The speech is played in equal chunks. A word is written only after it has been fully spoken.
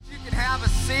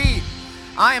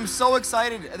I am so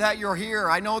excited that you're here.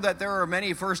 I know that there are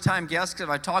many first-time guests because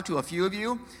I've talked to a few of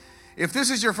you. If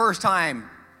this is your first time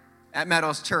at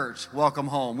Meadows Church, welcome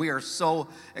home. We are so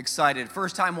excited.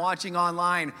 First time watching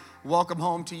online, welcome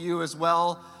home to you as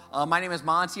well. My name is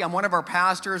Monty. I'm one of our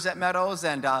pastors at Meadows,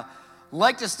 and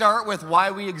like to start with why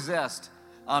we exist.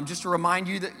 Just to remind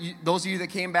you that those of you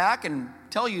that came back, and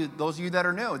tell you, those of you that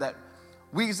are new, that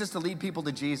we exist to lead people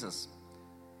to Jesus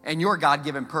and your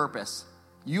God-given purpose.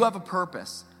 You have a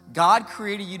purpose. God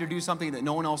created you to do something that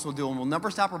no one else will do, and we'll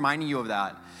never stop reminding you of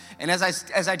that. And as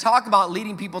I talk about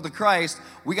leading people to Christ,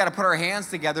 we got to put our hands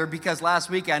together because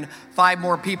last weekend, 5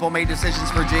 more people made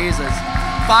decisions for Jesus.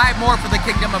 5 more for the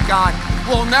kingdom of God.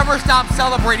 We'll never stop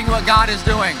celebrating what God is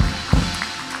doing.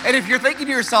 And if you're thinking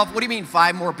to yourself, what do you mean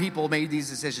 5 more people made these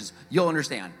decisions? You'll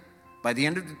understand. By the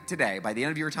end of today, by the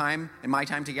end of your time and my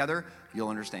time together, you'll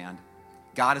understand.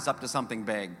 God is up to something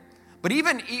big.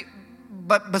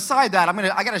 But beside that,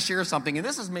 I got to share something, and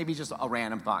this is maybe just a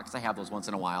random thought because I have those once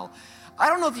in a while. I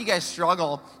don't know if you guys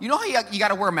struggle. You know how you got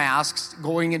to wear masks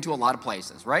going into a lot of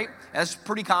places, right? That's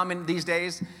pretty common these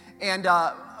days. And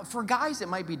for guys, it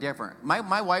might be different.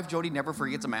 My wife, Jody, never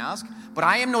forgets a mask, but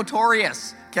I am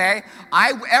notorious, okay?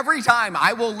 Every time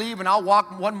I will leave and I'll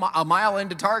walk a mile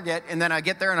into Target, and then I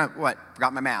get there and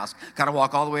forgot my mask. Got to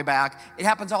walk all the way back. It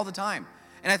happens all the time.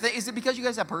 And I think, is it because you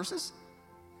guys have purses?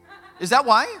 Is that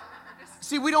why?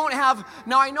 See, we don't have,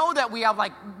 now I know that we have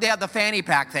they have the fanny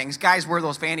pack things. Guys wear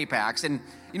those fanny packs. And,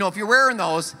 if you're wearing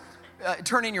those,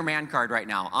 turn in your man card right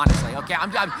now, honestly. Okay,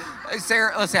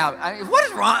 Sarah, let's have, what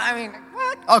is wrong?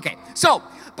 What? Okay, so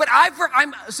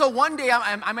one day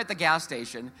I'm at the gas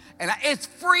station, and it's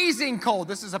freezing cold.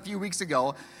 This is a few weeks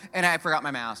ago, and I forgot my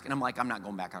mask. And I'm like, I'm not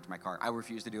going back out to my car. I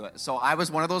refuse to do it. So I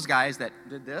was one of those guys that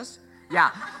did this.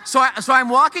 Yeah, so I'm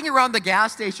walking around the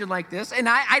gas station like this, and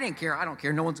I didn't care. I don't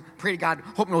care. No one's, pray to God,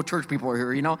 hope no church people are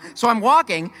here, So I'm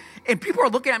walking, and people are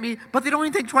looking at me, but they don't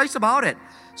even think twice about it.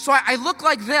 So I look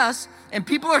like this, and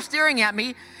people are staring at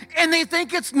me, and they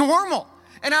think it's normal.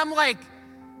 And I'm like,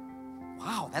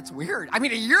 wow, that's weird.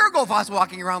 A year ago, if I was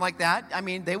walking around like that,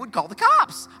 they would call the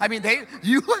cops.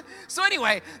 So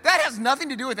anyway, that has nothing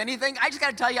to do with anything. I just got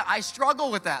to tell you, I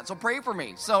struggle with that, so pray for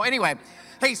me. So anyway,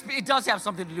 hey, it does have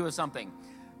something to do with something.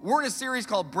 We're in a series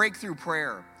called Breakthrough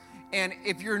Prayer. And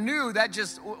if you're new,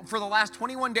 for the last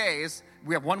 21 days,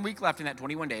 we have 1 week left in that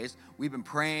 21 days. We've been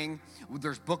praying.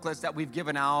 There's booklets that we've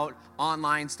given out,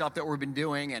 online stuff that we've been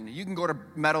doing. And you can go to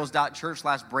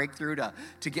meadows.church/breakthrough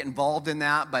to get involved in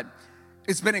that. But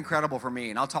it's been incredible for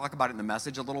me. And I'll talk about it in the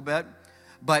message a little bit.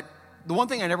 But the one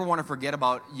thing I never want to forget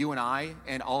about you and I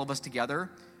and all of us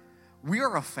together, we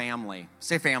are a family.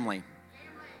 Say family.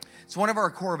 It's one of our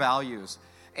core values.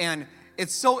 And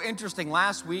it's so interesting.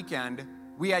 Last weekend,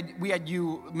 we had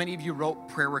you, many of you wrote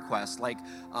prayer requests.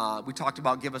 We talked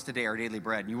about give us today our daily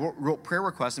bread. You wrote prayer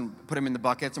requests and put them in the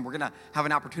buckets, and we're going to have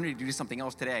an opportunity to do something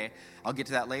else today. I'll get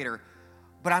to that later.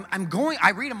 But I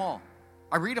read them all.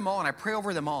 I read them all, and I pray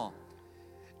over them all.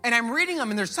 And I'm reading them,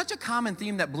 and there's such a common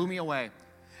theme that blew me away.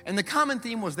 And the common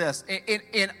theme was this.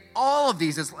 In all of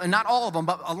these, not all of them,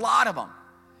 but a lot of them,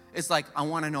 it's like, I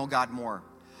want to know God more.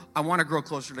 I want to grow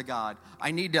closer to God.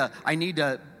 I need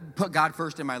to put God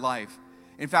first in my life.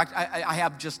 In fact, I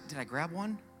have did I grab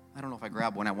one? I don't know if I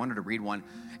grabbed one. I wanted to read one.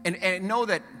 And know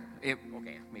that,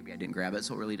 maybe I didn't grab it,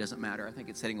 so it really doesn't matter. I think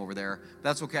it's sitting over there.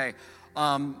 That's okay.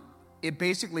 It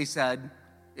basically said,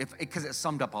 because it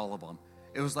summed up all of them.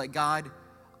 It was like, God,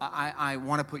 I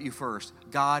want to put you first.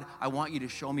 God, I want you to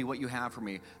show me what you have for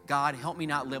me. God, help me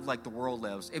not live like the world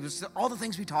lives. It was all the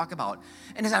things we talk about.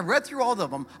 And as I read through all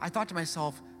of them, I thought to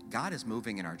myself, God is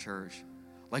moving in our church.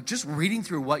 Just reading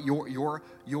through what your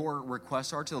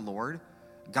requests are to the Lord,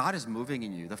 God is moving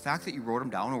in you. The fact that you wrote them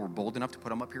down and were bold enough to put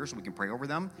them up here so we can pray over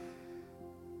them,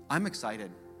 I'm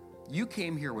excited. You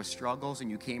came here with struggles, and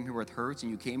you came here with hurts,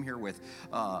 and you came here with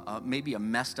maybe a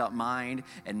messed up mind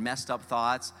and messed up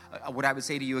thoughts. What I would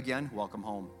say to you again, welcome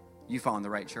home. You found the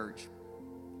right church,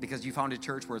 because you found a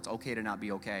church where it's okay to not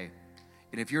be okay.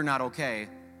 And if you're not okay,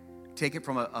 take it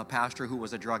from a pastor who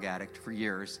was a drug addict for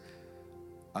years.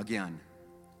 Again,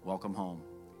 welcome home.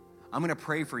 I'm going to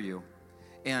pray for you.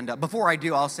 And before I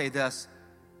do, I'll say this.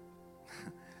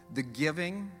 The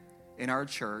giving in our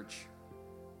church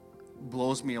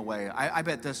blows me away. I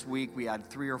bet this week we had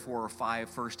 3 or 4 or 5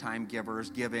 first-time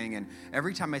givers giving, and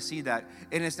every time I see that,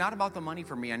 and it's not about the money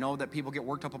for me. I know that people get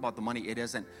worked up about the money. It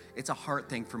isn't. It's a heart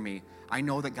thing for me. I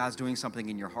know that God's doing something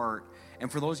in your heart,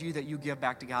 and for those of you that you give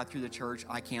back to God through the church,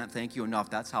 I can't thank you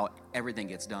enough. That's how everything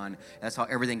gets done. That's how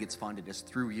everything gets funded, is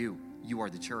through you. You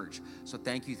are the church. So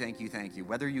thank you, thank you, thank you.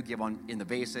 Whether you give in the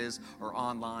vases or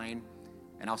online,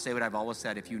 And I'll say what I've always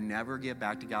said, if you never give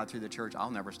back to God through the church, I'll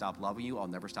never stop loving you. I'll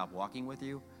never stop walking with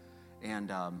you.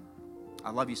 And I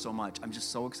love you so much. I'm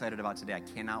just so excited about today. I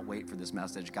cannot wait for this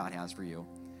message God has for you.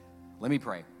 Let me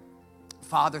pray.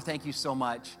 Father, thank you so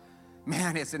much.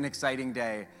 Man, it's an exciting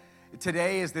day.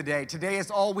 Today is the day. Today is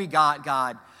all we got,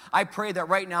 God. I pray that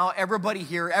right now, everybody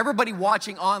here, everybody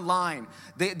watching online,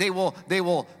 they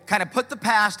will kind of put the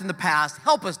past in the past.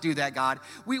 Help us do that, God.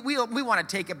 We want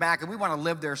to take it back, and we want to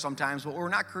live there sometimes, but we're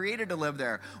not created to live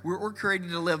there. We're created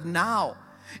to live now.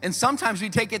 And sometimes we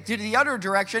take it to the other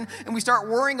direction, and we start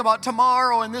worrying about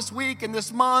tomorrow and this week and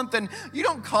this month, and you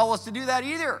don't call us to do that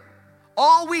either.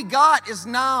 All we got is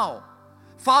now.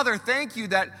 Father, thank you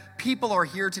that people are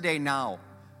here today now.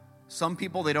 Some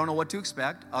people, they don't know what to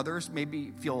expect. Others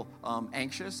maybe feel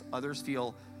anxious. Others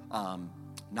feel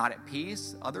not at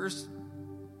peace. Others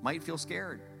might feel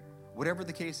scared. Whatever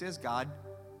the case is, God,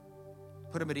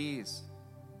 put them at ease.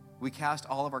 We cast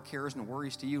all of our cares and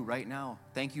worries to you right now.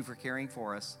 Thank you for caring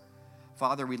for us.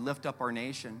 Father, we lift up our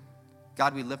nation.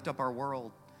 God, we lift up our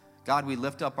world. God, we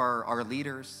lift up our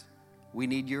leaders. We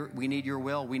need your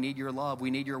will. We need your love.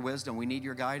 We need your wisdom. We need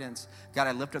your guidance. God,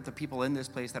 I lift up the people in this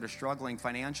place that are struggling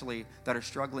financially, that are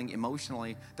struggling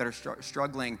emotionally, that are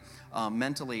struggling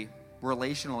mentally,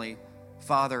 relationally.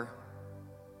 Father,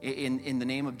 in the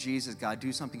name of Jesus, God,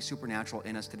 do something supernatural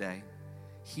in us today.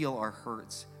 Heal our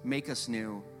hurts. Make us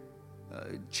new.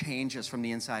 Change us from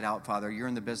the inside out, Father. You're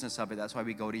in the business of it. That's why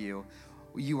we go to you.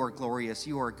 You are glorious.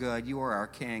 You are good. You are our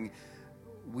King.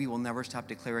 We will never stop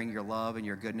declaring your love and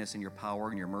your goodness and your power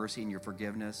and your mercy and your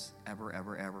forgiveness ever,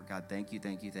 ever, ever. God, thank you,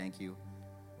 thank you, thank you.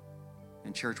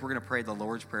 In church, we're going to pray the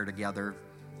Lord's Prayer together.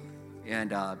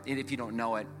 And if you don't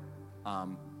know it,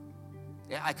 I'm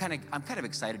kind of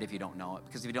excited if you don't know it,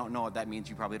 because if you don't know it, that means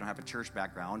you probably don't have a church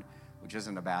background, which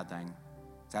isn't a bad thing.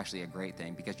 It's actually a great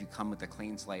thing, because you come with a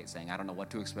clean slate saying, I don't know what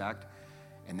to expect.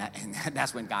 And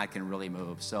that's when God can really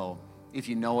move. So if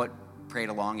you know it, pray it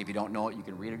along. If you don't know it, you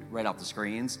can read it right off the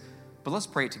screens. But let's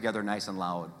pray it together nice and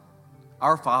loud.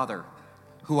 Our Father,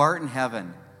 who art in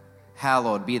heaven,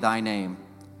 hallowed be thy name.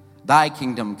 Thy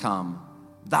kingdom come,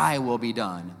 thy will be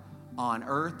done, on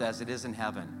earth as it is in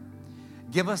heaven.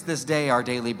 Give us this day our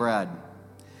daily bread,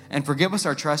 and forgive us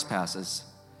our trespasses,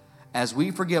 as we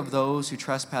forgive those who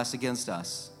trespass against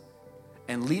us.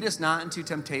 And lead us not into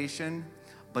temptation,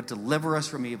 but deliver us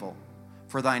from evil.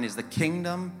 For thine is the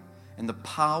kingdom and the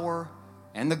power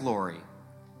and the glory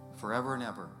forever and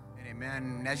ever.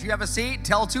 Amen. And as you have a seat,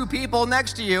 tell two people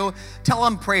next to you, tell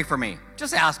them, pray for me.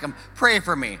 Just ask them, pray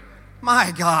for me.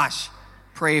 My gosh,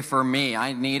 pray for me.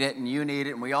 I need it, and you need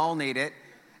it, and we all need it.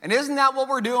 And isn't that what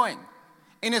we're doing?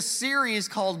 In a series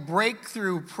called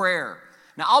Breakthrough Prayer.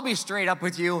 Now, I'll be straight up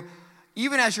with you.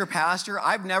 Even as your pastor,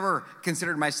 I've never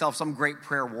considered myself some great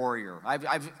prayer warrior.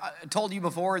 I've told you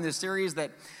before in this series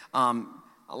that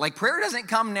prayer doesn't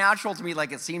come natural to me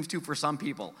like it seems to for some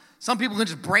people. Some people can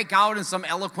just break out in some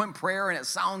eloquent prayer and it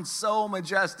sounds so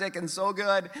majestic and so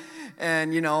good.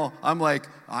 And, I'm like,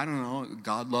 I don't know,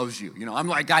 God loves you. I'm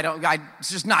like, it's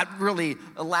just not really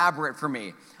elaborate for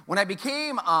me. When I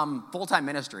became full-time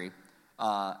ministry,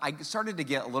 I started to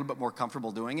get a little bit more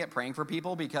comfortable doing it, praying for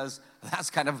people, because that's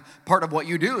kind of part of what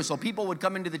you do. So people would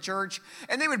come into the church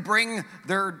and they would bring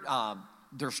their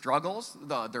struggles,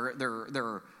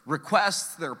 their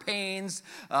requests, their pains,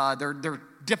 their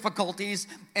difficulties,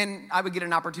 and I would get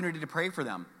an opportunity to pray for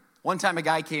them. One time a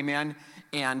guy came in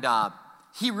and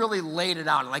he really laid it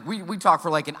out. Like we talked for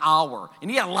like an hour,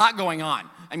 and he had a lot going on.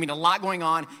 A lot going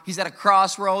on. He's at a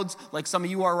crossroads, like some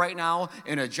of you are right now,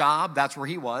 in a job. That's where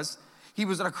he was. He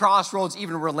was at a crossroads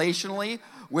even relationally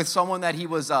with someone that he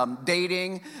was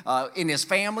dating, in his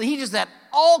family. He just had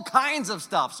all kinds of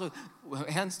stuff. So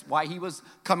hence why he was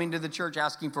coming to the church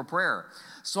asking for prayer.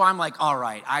 So I'm like, all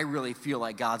right, I really feel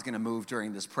like God's going to move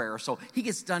during this prayer. So he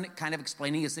gets done kind of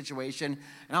explaining his situation,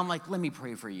 and I'm like, let me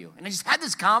pray for you. And I just had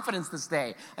this confidence this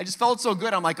day. I just felt so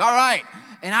good. I'm like, all right.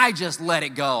 And I just let it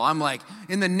go. I'm like,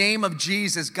 in the name of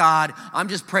Jesus, God, I'm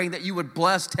just praying that you would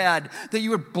bless Ted, that you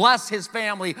would bless his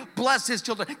family, bless his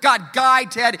children. God,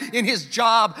 guide Ted in his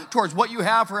job towards what you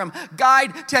have for him.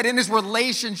 Guide Ted in his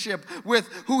relationship with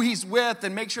who he's with,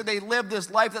 and make sure they live this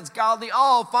life that's godly.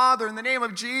 Oh, Father, in the name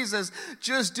of Jesus,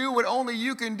 just do what only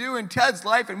you can do in Ted's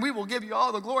life, and we will give you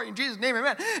all the glory in Jesus' name,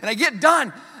 amen. And I get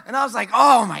done, and I was like,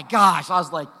 oh my gosh. I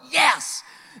was like, yes.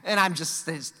 And I'm just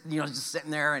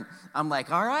sitting there, and I'm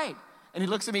like, all right. And he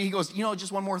looks at me, he goes,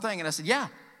 just one more thing. And I said, yeah.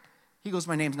 He goes,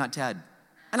 my name's not Ted.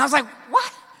 And I was like,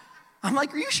 what? I'm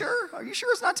like, are you sure? Are you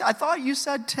sure it's not Ted? I thought you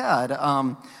said Ted.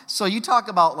 So you talk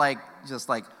about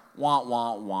wah,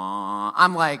 wah, wah.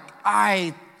 I'm like,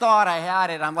 I thought I had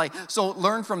it. I'm like, so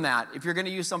learn from that. If you're going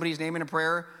to use somebody's name in a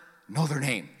prayer, know their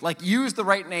name. Like, use the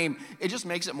right name. It just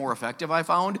makes it more effective, I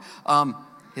found.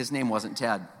 His name wasn't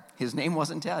Ted. His name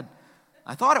wasn't Ted.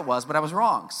 I thought it was, but I was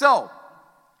wrong. So,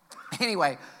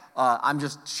 anyway, I'm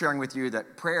just sharing with you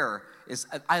that prayer is,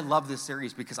 I love this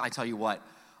series because I tell you what,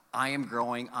 I am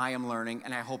growing, I am learning,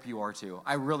 and I hope you are too.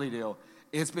 I really do.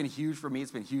 It's been huge for me.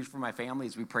 It's been huge for my family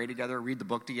as we pray together, read the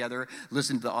book together,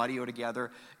 listen to the audio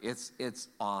together. It's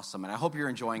awesome, and I hope you're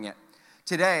enjoying it.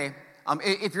 Today,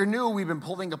 if you're new, we've been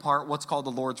pulling apart what's called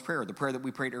the Lord's Prayer, the prayer that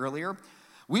we prayed earlier.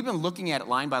 We've been looking at it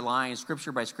line by line,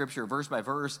 scripture by scripture, verse by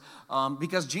verse,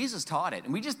 because Jesus taught it.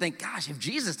 And we just think, gosh, if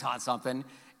Jesus taught something,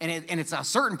 and it's a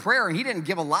certain prayer, and he didn't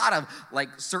give a lot of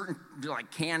certain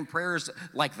canned prayers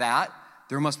like that,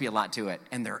 there must be a lot to it,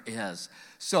 and there is.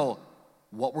 So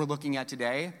what we're looking at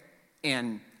today,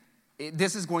 and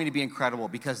this is going to be incredible,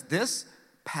 because this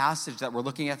passage that we're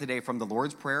looking at today from the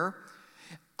Lord's Prayer,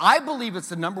 I believe it's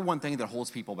the number one thing that holds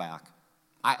people back.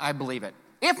 I believe it.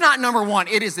 If not number one,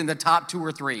 it is in the top 2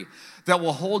 or 3 that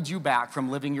will hold you back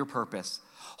from living your purpose.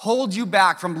 Hold you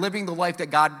back from living the life that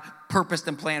God purposed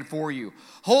and planned for you.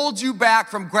 Hold you back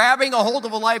from grabbing a hold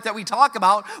of a life that we talk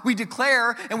about, we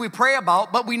declare, and we pray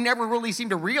about, but we never really seem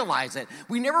to realize it.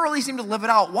 We never really seem to live it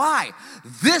out. Why?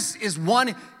 This is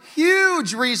one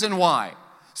huge reason why.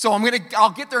 So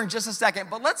I'll get there in just a second,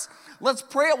 but let's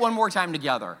pray it one more time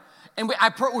together. And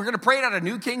we're going to pray it out of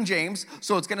New King James,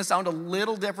 so it's going to sound a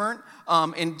little different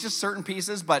in just certain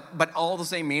pieces, but all the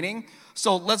same meaning.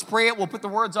 So let's pray it. We'll put the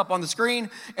words up on the screen,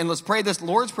 and let's pray this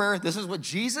Lord's Prayer. This is what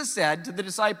Jesus said to the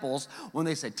disciples when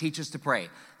they said, teach us to pray.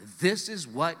 This is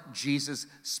what Jesus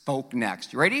spoke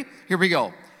next. You ready? Here we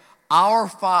go. Our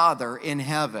Father in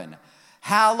heaven,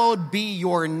 hallowed be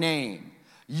your name.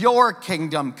 Your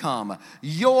kingdom come.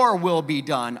 Your will be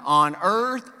done on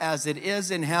earth as it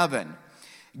is in heaven.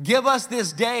 Give us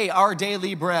this day our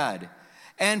daily bread,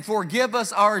 and forgive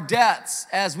us our debts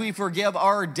as we forgive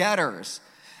our debtors.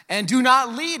 And do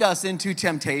not lead us into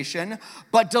temptation,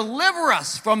 but deliver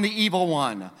us from the evil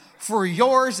one. For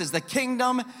yours is the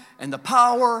kingdom and the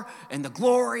power and the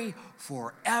glory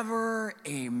forever.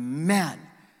 Amen.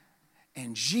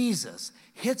 And Jesus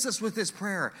hits us with this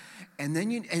prayer. And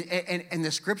then and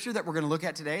the scripture that we're going to look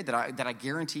at today that I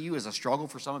guarantee you is a struggle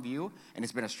for some of you, and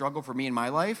it's been a struggle for me in my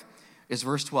life, is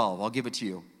verse 12. I'll give it to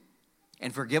you.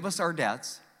 And forgive us our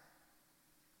debts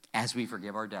as we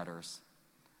forgive our debtors.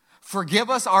 Forgive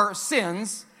us our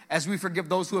sins as we forgive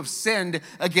those who have sinned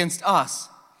against us.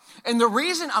 And the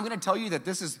reason I'm going to tell you that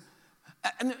this is,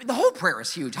 and the whole prayer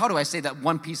is huge. How do I say that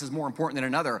one piece is more important than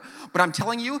another? But I'm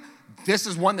telling you, this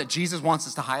is one that Jesus wants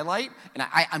us to highlight. And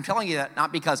I'm telling you that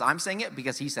not because I'm saying it,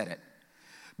 because he said it.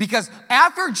 Because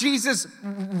after Jesus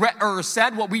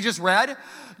said what we just read,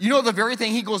 you know the very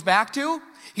thing he goes back to?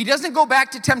 He doesn't go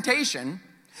back to temptation.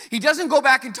 He doesn't go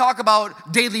back and talk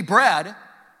about daily bread.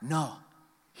 No,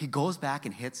 he goes back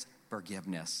and hits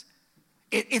forgiveness.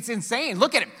 It's insane.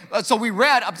 Look at it. So we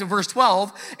read up to verse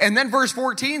 12, and then verse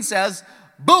 14 says,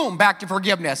 boom, back to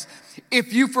forgiveness.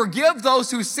 If you forgive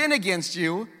those who sin against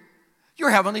you,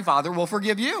 your heavenly Father will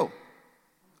forgive you.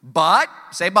 But,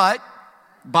 say but,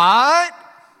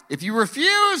 if you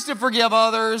refuse to forgive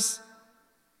others,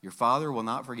 your Father will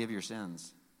not forgive your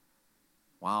sins.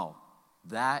 Wow,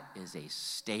 that is a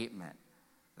statement.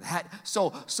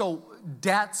 So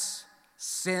debts,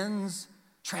 sins,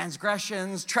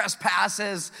 transgressions,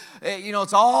 trespasses,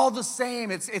 it's all the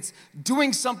same. It's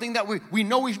doing something that we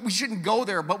know we shouldn't go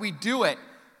there, but we do it.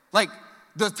 Like,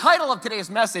 the title of today's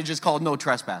message is called No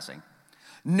Trespassing.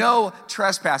 No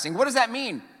trespassing. What does that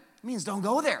mean? It means don't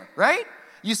go there, right?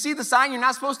 You see the sign, you're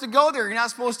not supposed to go there. You're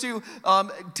not supposed to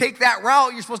take that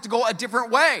route. You're supposed to go a different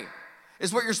way,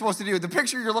 is what you're supposed to do. The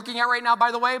picture you're looking at right now,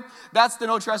 by the way, that's the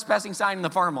no trespassing sign in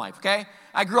the farm life, okay?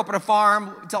 I grew up on a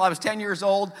farm until I was 10 years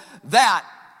old. That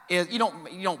is, you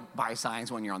don't buy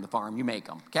signs when you're on the farm. You make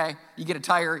them, okay? You get a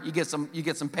tire, you get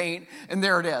some paint, and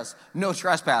there it is. No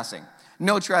trespassing.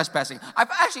 No trespassing.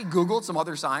 I've actually Googled some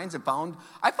other signs and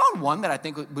I found one that I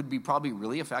think would be probably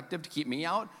really effective to keep me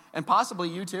out, and possibly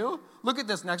you too. Look at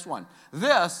this next one.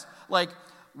 This,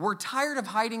 we're tired of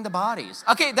hiding the bodies.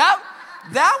 Okay,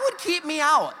 that would keep me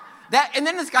out. And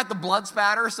then it's got the blood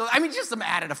spatter, so just some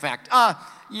added effect.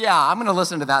 Yeah, I'm gonna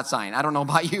listen to that sign. I don't know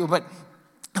about you, but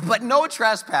no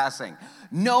trespassing.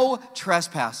 No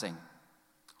trespassing.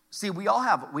 See, we all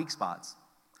have weak spots.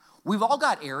 We've all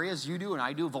got areas, you do and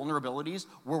I do, vulnerabilities,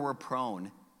 where we're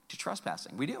prone to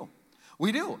trespassing. We do.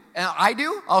 And I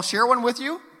do. I'll share one with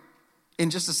you in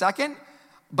just a second.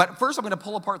 But first, I'm going to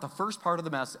pull apart the first part of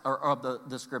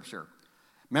the scripture.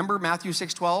 Remember Matthew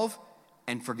 6:12?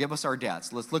 and forgive us our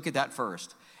debts. Let's look at that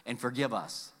first. And forgive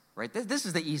us, right? This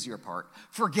is the easier part.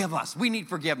 Forgive us. We need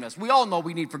forgiveness. We all know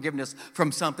we need forgiveness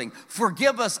from something.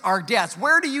 Forgive us our debts.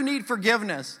 Where do you need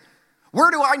forgiveness? Where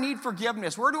do I need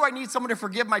forgiveness? Where do I need someone to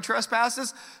forgive my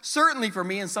trespasses? Certainly for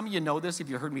me, and some of you know this if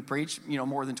you heard me preach,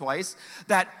 more than twice,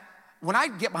 that when I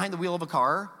get behind the wheel of a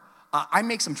car, I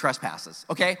make some trespasses,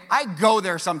 okay? I go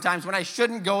there sometimes when I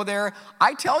shouldn't go there.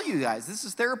 I tell you guys, this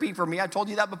is therapy for me. I've told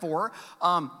you that before.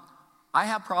 I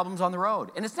have problems on the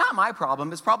road. And it's not my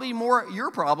problem. It's probably more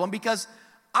your problem because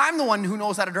I'm the one who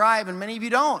knows how to drive and many of you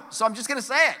don't. So I'm just going to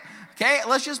say it, okay?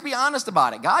 Let's just be honest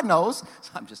about it. God knows.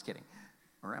 I'm just kidding.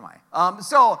 Or am I?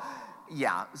 So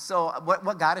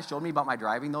what God has showed me about my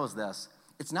driving, though, is this.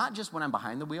 It's not just when I'm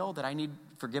behind the wheel that I need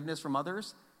forgiveness from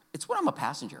others. It's when I'm a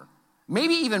passenger.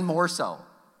 Maybe even more so.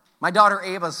 My daughter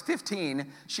Ava's 15.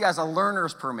 She has a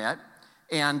learner's permit.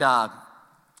 And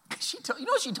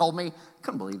what she told me?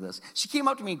 Couldn't believe this. She came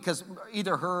up to me because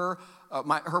either her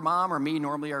mom or me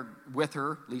normally are with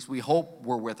her. At least we hope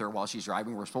we're with her while she's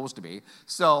driving. We're supposed to be.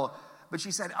 But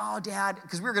she said, "Oh, Dad,"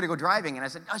 because we were going to go driving. And I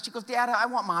said, she goes, "Dad, I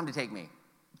want Mom to take me."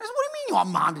 I said, "What do you mean you want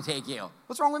Mom to take you?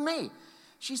 What's wrong with me?"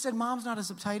 She said, "Mom's not as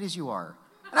uptight as you are."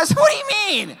 And I said, "What do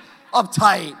you mean,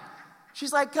 uptight?"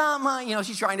 She's like, "Come on,"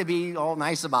 she's trying to be all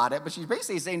nice about it, but she's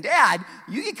basically saying, "Dad,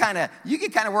 you get kind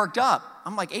of worked up."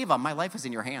 I'm like, "Ava, my life is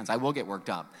in your hands. I will get worked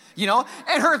up."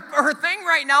 And her thing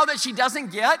right now that she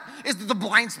doesn't get is the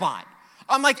blind spot.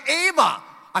 I'm like, "Ava,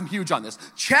 I'm huge on this.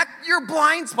 Check your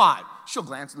blind spot." She'll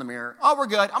glance in the mirror. "Oh, we're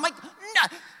good." I'm like,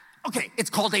 "No." Okay, it's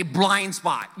called a blind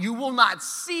spot. You will not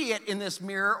see it in this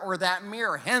mirror or that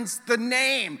mirror, hence the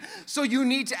name. So you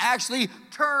need to actually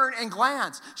turn and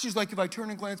glance. She's like, "If I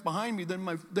turn and glance behind me,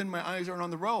 then my eyes aren't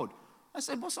on the road." I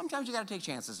said, "Well, sometimes you got to take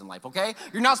chances in life, okay?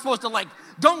 You're not supposed to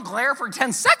don't glare for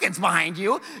 10 seconds behind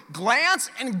you. Glance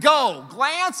and go.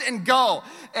 Glance and go."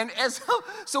 And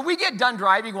so we get done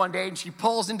driving one day, and she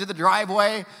pulls into the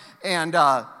driveway, and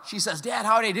she says, "Dad,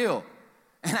 how'd I do?"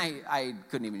 And I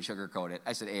couldn't even sugarcoat it.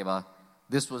 I said, "Ava,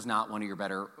 this was not one of your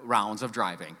better rounds of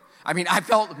driving." I mean, I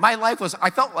felt like my life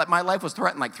was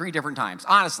threatened like 3 different times.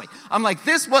 Honestly, I'm like,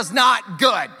 this was not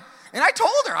good. And I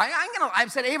told her, I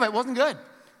said, "Ava, it wasn't good."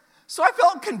 So I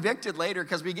felt convicted later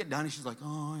because we get done and she's like,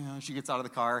 "Oh yeah." She gets out of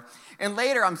the car, and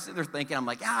later I'm sitting there thinking, I'm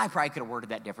like, I probably could have worded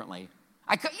that differently.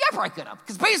 I probably could have,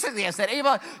 because basically I said,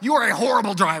 "Ava, you are a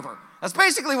horrible driver." That's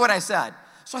basically what I said.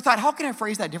 So I thought, how can I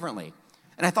phrase that differently?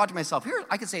 And I thought to myself, here,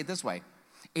 I could say it this way.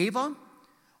 "Ava,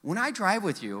 when I drive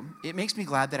with you, it makes me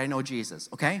glad that I know Jesus,"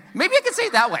 okay? Maybe I could say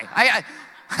it that way.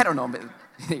 I don't know. But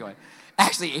anyway,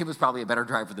 actually, Ava's probably a better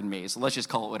driver than me, so let's just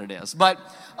call it what it is. But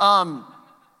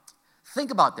think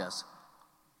about this.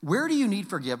 Where do you need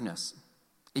forgiveness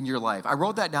in your life? I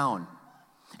wrote that down.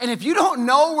 And if you don't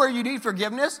know where you need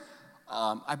forgiveness,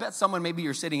 I bet someone maybe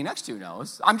you're sitting next to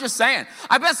knows. I'm just saying.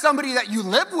 I bet somebody that you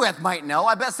live with might know.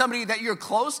 I bet somebody that you're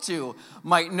close to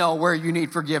might know where you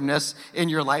need forgiveness in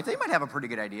your life. They might have a pretty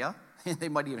good idea. They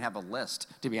might even have a list,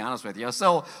 to be honest with you.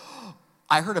 So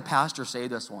I heard a pastor say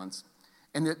this once,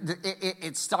 and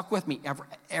it stuck with me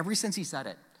ever since he said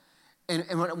it.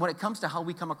 And when it comes to how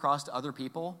we come across to other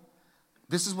people,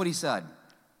 this is what he said.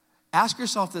 Ask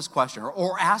yourself this question,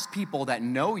 or ask people that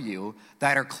know you,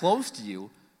 that are close to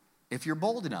you. If you're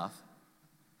bold enough,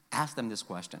 ask them this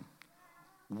question.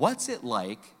 What's it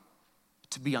like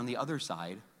to be on the other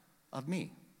side of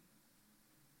me?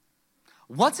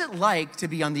 What's it like to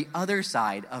be on the other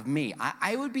side of me?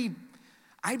 I'd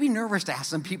be nervous to ask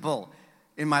some people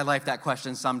in my life that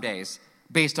question some days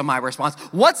based on my response.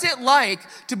 What's it like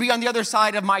to be on the other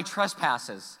side of my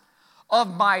trespasses, of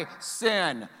my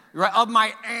sin, of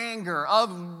my anger, of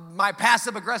my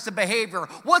passive-aggressive behavior?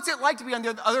 What's it like to be on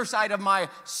the other side of my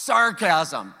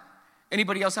sarcasm?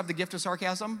 Anybody else have the gift of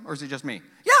sarcasm, or is it just me?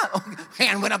 Yeah,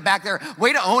 hand went up back there.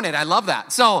 Way to own it. I love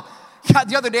that. So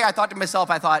the other day I thought to myself,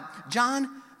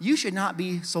 John, you should not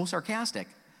be so sarcastic.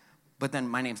 But then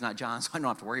my name's not John, so I don't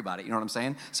have to worry about it. You know what I'm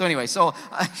saying? So anyway,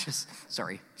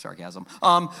 sorry, sarcasm.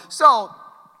 So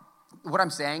what I'm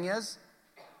saying is,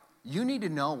 you need to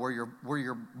know where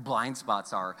your blind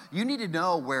spots are. You need to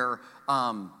know where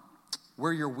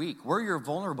you're weak, where you're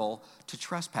vulnerable to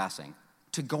trespassing,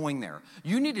 to going there.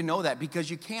 You need to know that because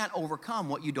you can't overcome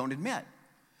what you don't admit.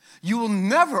 You will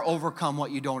never overcome what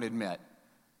you don't admit.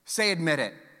 Say admit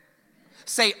it.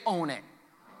 Say own it.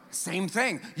 Same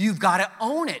thing. You've got to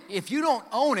own it. If you don't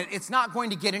own it, it's not going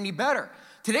to get any better.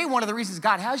 Today, one of the reasons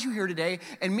God has you here today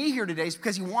and me here today is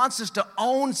because he wants us to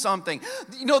own something.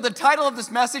 The title of this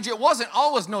message, it wasn't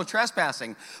always no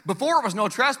trespassing. Before it was no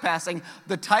trespassing,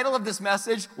 the title of this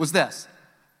message was this.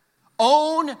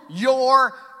 Own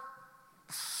your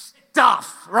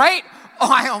stuff, right?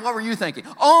 What were you thinking?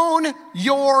 Own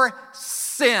your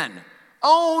sin.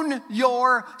 Own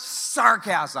your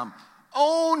sarcasm.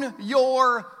 Own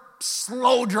your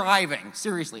slow driving.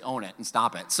 Seriously, own it and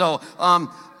stop it. So,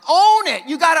 own it.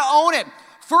 You got to own it.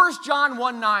 1 John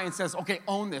 1:9 says, okay,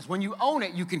 own this. When you own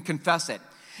it, you can confess it.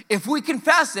 If we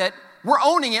confess it, we're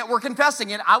owning it, we're confessing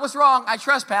it. I was wrong, I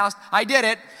trespassed, I did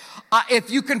it.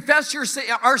 If you confess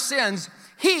our sins,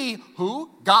 he, who?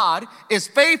 God, is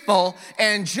faithful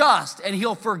and just, and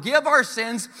he'll forgive our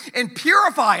sins and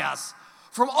purify us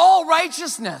from all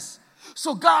righteousness.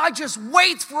 So God just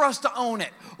waits for us to own it,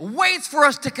 waits for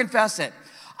us to confess it.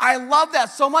 I love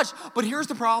that so much, but here's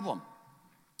the problem.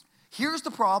 Here's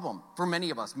the problem for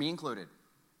many of us, me included.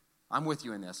 I'm with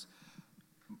you in this.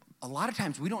 A lot of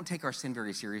times we don't take our sin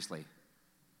very seriously,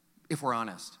 if we're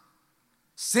honest.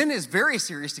 Sin is very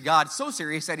serious to God, so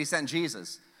serious that he sent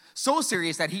Jesus. So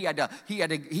serious that he had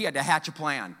to hatch a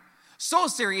plan. So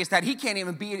serious that he can't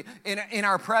even be in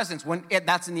our presence when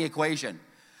that's in the equation.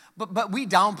 But we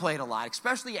downplay it a lot,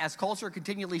 especially as culture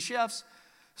continually shifts.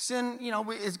 Sin,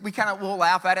 we kind of will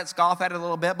laugh at it, scoff at it a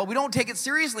little bit, but we don't take it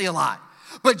seriously a lot.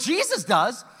 But Jesus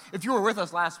does. If you were with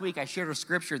us last week, I shared a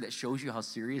scripture that shows you how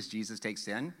serious Jesus takes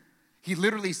sin. He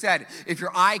literally said, if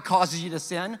your eye causes you to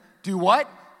sin, do what?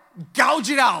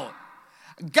 Gouge it out.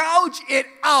 Gouge it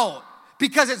out.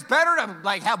 Because it's better to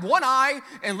have one eye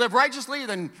and live righteously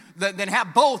than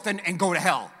have both and go to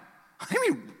hell. I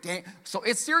mean, so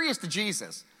it's serious to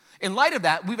Jesus. In light of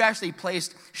that, we've actually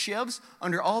placed shivs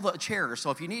under all the chairs. So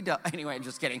if you need to, anyway, I'm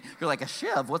just kidding. You're like, a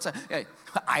shiv? What's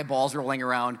eyeballs rolling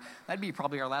around? That'd be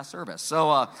probably our last service.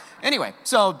 So anyway,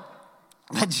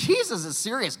 Jesus is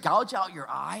serious. Gouge out your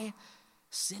eye.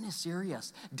 Sin is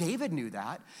serious. David knew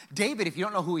that. David, if you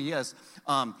don't know who he is,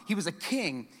 he was a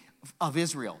king of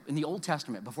Israel in the Old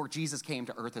Testament before Jesus came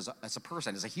to earth as a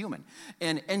person, as a human.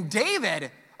 And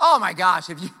David, oh my gosh,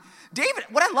 David,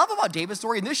 what I love about David's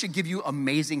story, and this should give you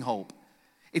amazing hope.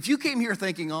 If you came here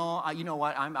thinking, you know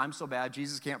what, I'm so bad,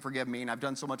 Jesus can't forgive me, and I've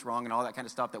done so much wrong and all that kind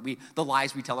of stuff, the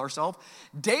lies we tell ourselves.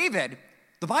 David,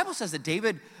 the Bible says that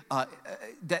David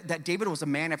was a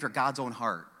man after God's own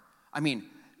heart. I mean,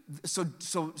 so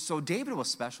David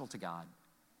was special to God,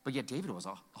 but yet David was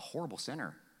a horrible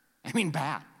sinner. I mean,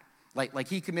 bad. Like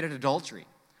he committed adultery.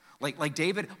 Like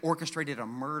David orchestrated a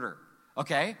murder.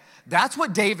 Okay? That's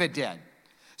what David did.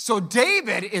 So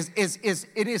David is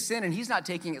in his sin, and he's not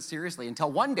taking it seriously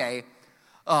until one day,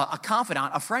 a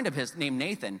confidant, a friend of his named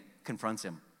Nathan, confronts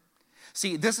him.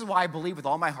 See, this is why I believe with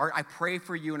all my heart, I pray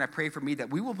for you and I pray for me that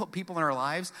we will put people in our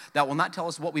lives that will not tell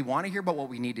us what we want to hear, but what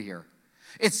we need to hear.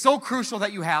 It's so crucial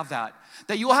that you have that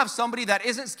you will have somebody that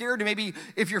isn't scared to maybe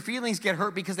if your feelings get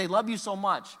hurt because they love you so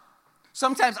much.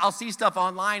 Sometimes I'll see stuff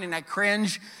online and I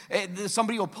cringe.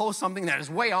 Somebody will post something that is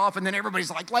way off and then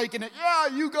everybody's liking it. Yeah,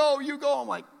 you go. I'm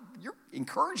like, you're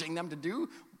encouraging them to do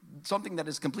something that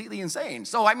is completely insane.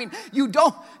 So, I mean, you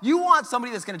want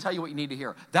somebody that's going to tell you what you need to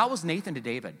hear. That was Nathan to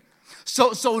David.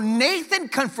 So Nathan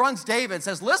confronts David and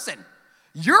says, listen,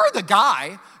 you're the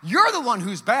guy. You're the one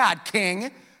who's bad,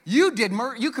 king. You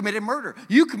committed murder.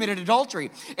 You committed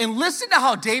adultery. And listen to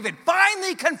how David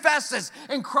finally confesses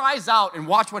and cries out, and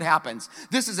watch what happens.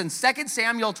 This is in 2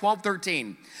 Samuel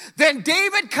 12:13. Then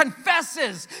David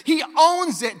confesses. He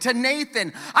owns it to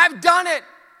Nathan. I've done it.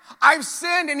 I've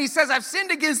sinned. And he says, I've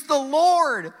sinned against the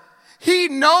Lord. He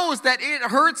knows that it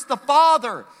hurts the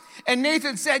Father. And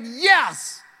Nathan said,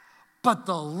 yes, but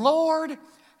the Lord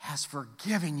has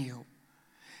forgiven you.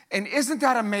 And isn't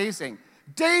that amazing?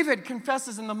 David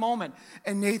confesses in the moment,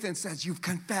 and Nathan says, you've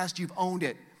confessed, you've owned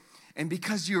it. And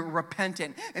because you're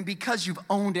repentant, and because you've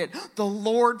owned it, the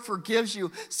Lord forgives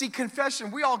you. See,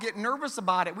 confession, we all get nervous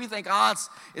about it. We think,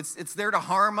 it's there to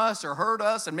harm us or hurt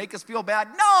us and make us feel bad.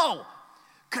 No!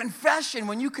 Confession,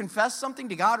 when you confess something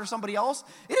to God or somebody else,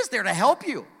 it is there to help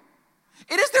you.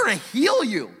 It is there to heal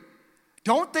you.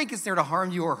 Don't think it's there to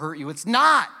harm you or hurt you. It's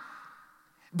not.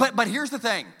 But here's the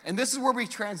thing, and this is where we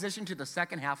transition to the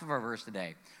second half of our verse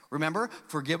today. Remember,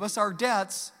 forgive us our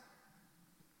debts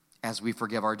as we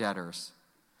forgive our debtors.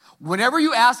 Whenever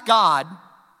you ask God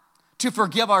to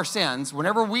forgive our sins,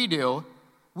 whenever we do,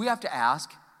 we have to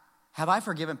ask, have I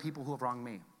forgiven people who have wronged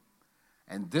me?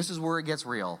 And this is where it gets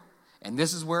real. And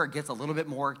this is where it gets a little bit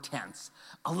more tense,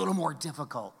 a little more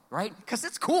difficult, right? Because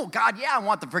it's cool. God, yeah, I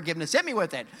want the forgiveness. Hit me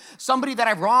with it. Somebody that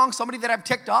I've wronged, somebody that I've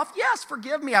ticked off, yes,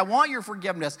 forgive me. I want your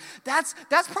forgiveness. That's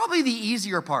probably the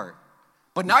easier part.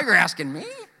 But now you're asking me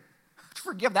to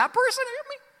forgive that person?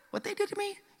 What they did to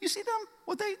me? You see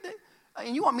them?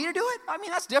 And you want me to do it? I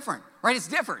mean, that's different, right? It's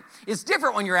different. It's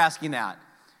different when you're asking that.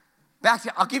 Back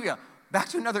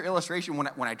to another illustration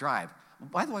when I drive.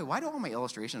 By the way, why do all my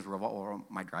illustrations revolve around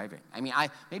my driving? I mean,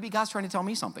 maybe God's trying to tell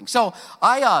me something. So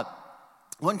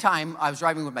one time I was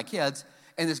driving with my kids,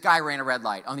 and this guy ran a red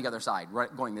light on the other side,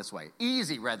 right, going this way.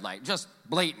 Easy red light, just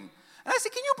blatant. And I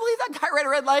said, can you believe that guy ran a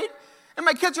red light? And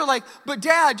my kids are like, but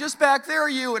Dad, just back there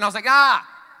you. And I was like,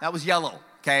 that was yellow.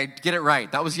 Okay, get it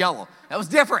right. That was yellow. That was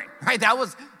different, right? That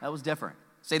was different.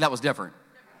 Say that was different.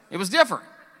 It was different.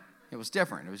 It was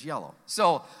different. It was yellow.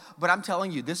 So, but I'm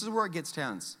telling you, this is where it gets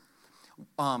tense.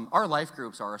 Our life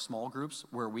groups are our small groups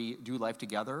where we do life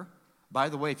together. By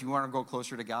the way, if you want to go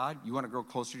closer to God, you want to grow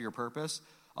closer to your purpose,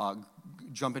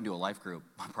 jump into a life group.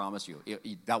 I promise you.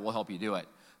 That will help you do it.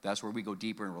 That's where we go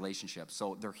deeper in relationships.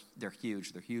 So they're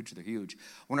huge. They're huge. They're huge.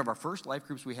 One of our first life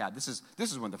groups we had, this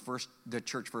is when the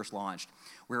church first launched.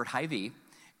 We were at Hy-Vee,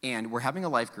 and we're having a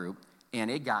life group,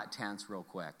 and it got tense real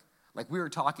quick. Like, we were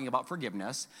talking about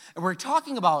forgiveness, and we're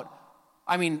talking about,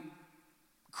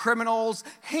 criminals,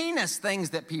 heinous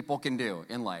things that people can do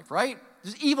in life, right?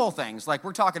 Just evil things. Like,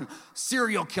 we're talking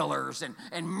serial killers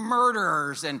and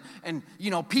murderers and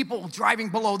people driving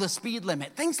below the speed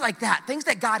limit. Things like that. Things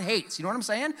that God hates. You know what I'm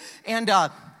saying? And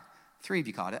 3 of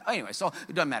you caught it. Anyway, so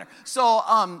it doesn't matter. So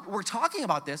we're talking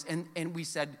about this, and we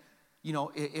said,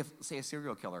 if, say, a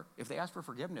serial killer, if they ask for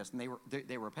forgiveness and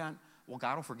they repent, well,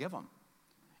 God will forgive them.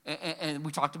 And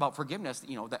we talked about forgiveness,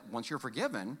 that once you're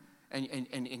forgiven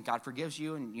and God forgives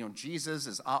you, and, Jesus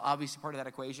is obviously part of that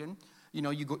equation,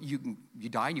 you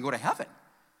die and you go to heaven.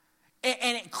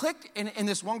 And it clicked, and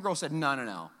this one girl said,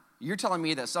 no. You're telling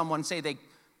me that someone, say they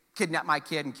kidnapped my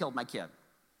kid and killed my kid,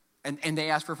 and they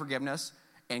asked for forgiveness,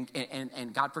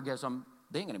 and God forgives them,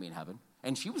 they ain't going to be in heaven.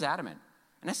 And she was adamant.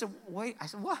 And I said, wait. I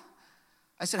said, what?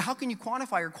 I said, how can you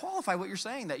quantify or qualify what you're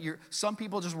saying? That some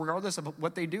people, just regardless of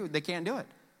what they do, they can't do it.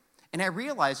 And I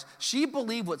realized she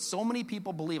believed what so many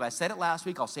people believe. I said it last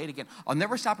week. I'll say it again. I'll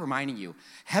never stop reminding you.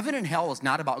 Heaven and hell is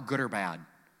not about good or bad.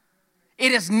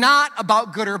 It is not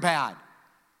about good or bad.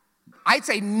 I'd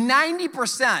say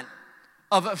 90%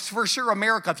 of, for sure,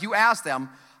 America, if you ask them,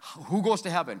 who goes to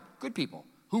heaven? Good people.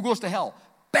 Who goes to hell?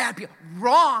 Bad people.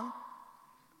 Wrong.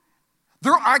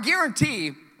 I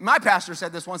guarantee, my pastor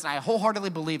said this once, and I wholeheartedly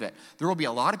believe it. There will be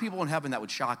a lot of people in heaven that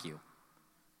would shock you,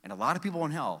 and a lot of people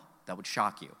in hell that would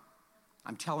shock you.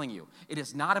 I'm telling you, it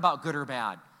is not about good or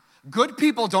bad. Good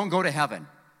people don't go to heaven.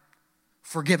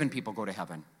 Forgiven people go to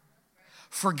heaven.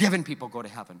 Forgiven people go to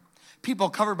heaven. People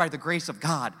covered by the grace of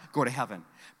God go to heaven.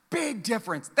 Big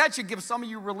difference. That should give some of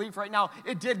you relief right now.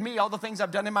 It did me, all the things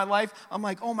I've done in my life. I'm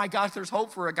like, oh my gosh, there's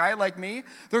hope for a guy like me.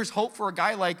 There's hope for a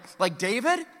guy like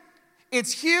David.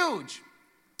 It's huge.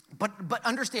 But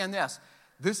understand this.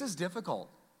 This is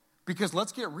difficult because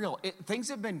let's get real. Things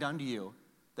have been done to you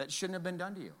that shouldn't have been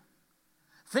done to you.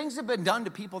 Things have been done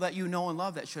to people that you know and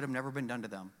love that should have never been done to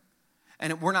them.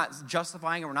 And we're not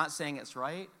justifying it. We're not saying it's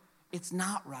right. It's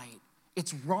not right.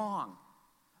 It's wrong.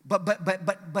 But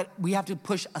we have to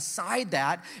push aside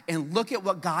that and look at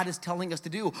what God is telling us to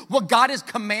do, what God is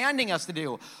commanding us to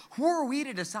do. Who are we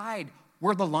to decide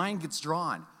where the line gets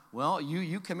drawn? Well,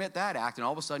 you commit that act, and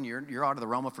all of a sudden you're out of the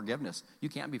realm of forgiveness. You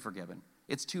can't be forgiven.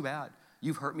 It's too bad.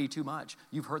 You've hurt me too much.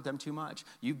 You've hurt them too much.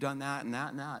 You've done that and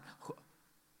that and that.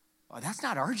 Well, that's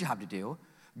not our job to do.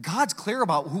 God's clear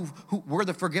about where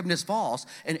the forgiveness falls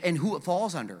and who it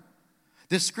falls under.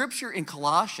 The scripture in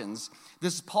Colossians,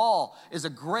 Paul is a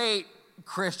great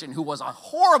Christian who was a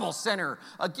horrible sinner,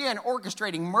 again,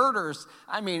 orchestrating murders.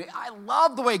 I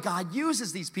love the way God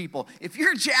uses these people. If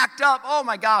you're jacked up, oh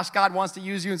my gosh, God wants to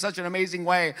use you in such an amazing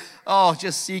way. Oh,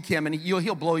 just seek him and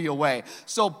he'll blow you away.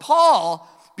 So Paul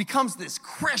becomes this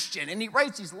Christian, and he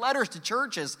writes these letters to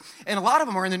churches, and a lot of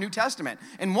them are in the New Testament,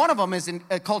 and one of them is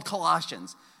called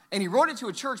Colossians, and he wrote it to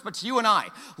a church, but to you and I.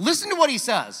 Listen to what he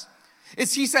says.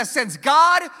 He says, since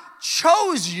God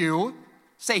chose you,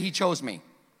 say he chose me.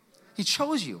 He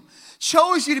chose you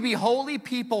to be holy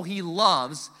people he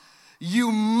loves,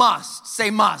 you must,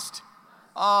 say must.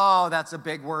 Oh, that's a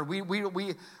big word. We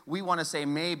want to say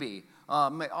maybe,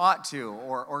 ought to,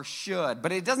 or should,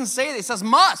 but it doesn't say that. It says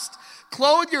must.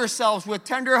 Clothe yourselves with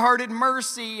tender-hearted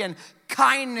mercy and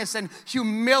kindness and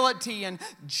humility and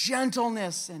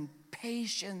gentleness and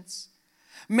patience.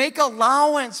 Make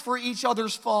allowance for each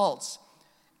other's faults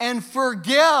and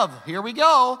forgive, here we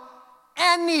go,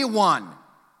 anyone.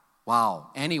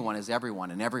 Wow, anyone is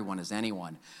everyone and everyone is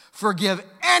anyone. Forgive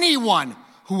anyone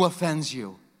who offends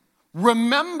you.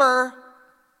 Remember,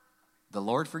 the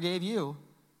Lord forgave you,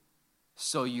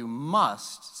 so you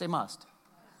must, say must.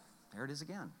 There it is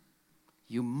again.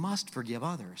 You must forgive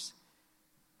others.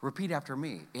 Repeat after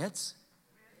me. It's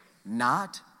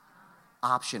not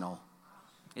optional.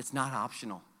 It's not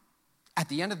optional. At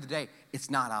the end of the day, it's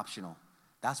not optional.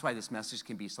 That's why this message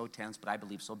can be so tense, but I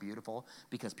believe so beautiful,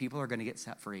 because people are going to get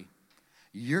set free.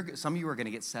 Some of you are going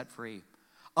to get set free.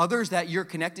 Others that you're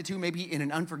connected to, maybe in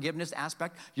an unforgiveness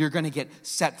aspect, you're going to get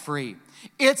set free.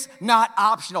 It's not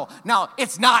optional. Now,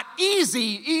 it's not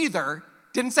easy either.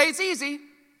 Didn't say it's easy.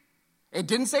 It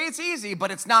didn't say it's easy,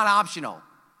 but it's not optional.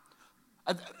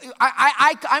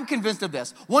 I'm convinced of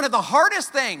this. One of the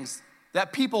hardest things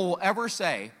that people will ever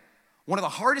say, one of the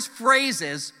hardest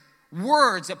phrases,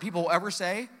 words that people will ever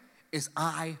say is,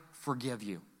 I forgive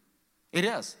you. It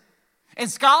is. And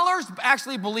scholars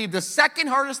actually believe the second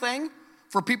hardest thing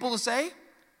for people to say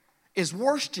is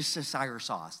Worcestershire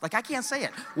sauce. Like, I can't say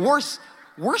it. Worcestershire?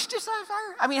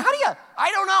 I mean, how do you,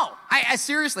 I don't know. I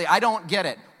seriously, I don't get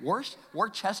it.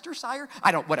 Worcestershire?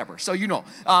 I don't, whatever. So you know.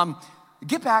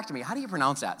 Get back to me. How do you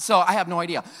pronounce that? So I have no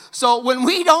idea. So when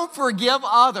we don't forgive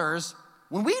others,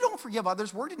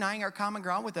 we're denying our common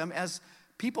ground with them as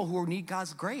people who need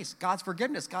God's grace, God's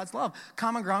forgiveness, God's love.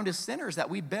 Common ground is sinners that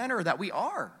we've been or that we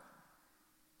are.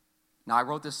 Now, I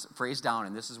wrote this phrase down,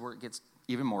 and this is where it gets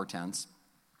even more tense.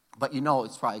 But you know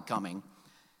it's probably coming.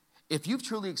 If you've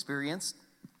truly experienced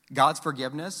God's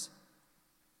forgiveness,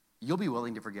 you'll be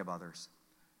willing to forgive others.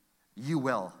 You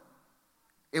will.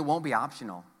 It won't be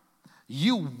optional.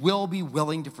 You will be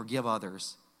willing to forgive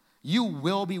others. You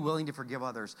will be willing to forgive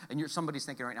others. And somebody's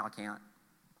thinking right now,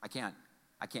 I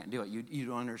can't do it. You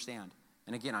don't understand.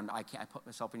 And again, I put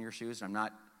myself in your shoes, and I'm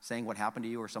not saying what happened to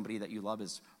you or somebody that you love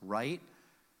is right.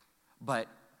 But,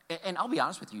 and I'll be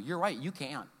honest with you, you're right, you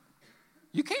can't.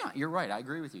 You can't, you're right, I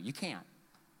agree with you, you can't.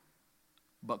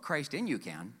 But Christ in you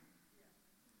can.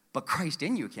 But Christ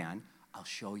in you can. I'll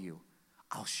show you.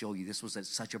 This was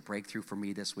such a breakthrough for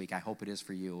me this week. I hope it is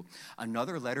for you.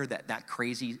 Another letter that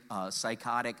crazy,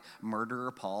 psychotic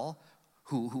murderer, Paul,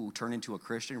 who turned into a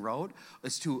Christian, wrote,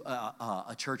 is to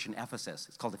a church in Ephesus.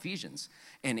 It's called Ephesians.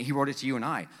 And he wrote it to you and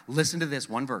I. Listen to this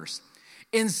one verse.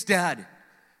 Instead,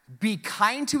 be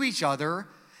kind to each other,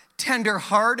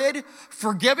 tender-hearted,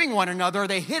 forgiving one another.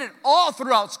 They hit it all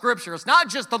throughout Scripture. It's not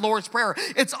just the Lord's Prayer.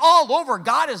 It's all over.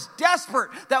 God is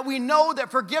desperate that we know that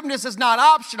forgiveness is not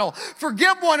optional.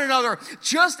 Forgive one another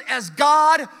just as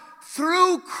God,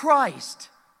 through Christ,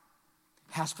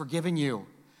 has forgiven you.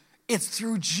 It's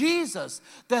through Jesus.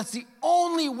 That's the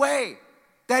only way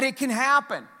that it can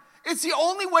happen. It's the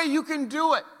only way you can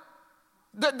do it.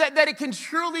 That it can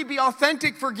truly be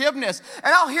authentic forgiveness.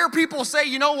 And I'll hear people say,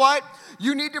 you know what?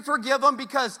 You need to forgive them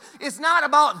because it's not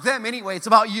about them anyway. It's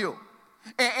about you.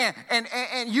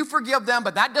 And you forgive them,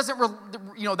 but that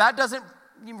doesn't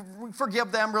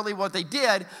forgive them really what they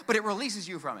did, but it releases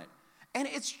you from it. And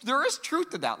there is truth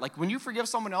to that. Like when you forgive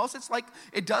someone else, it's like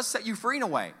it does set you free in a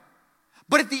way.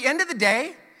 But at the end of the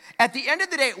day,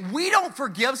 we don't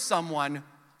forgive someone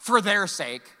for their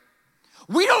sake.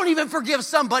 We don't even forgive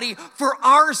somebody for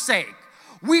our sake.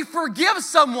 We forgive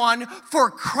someone for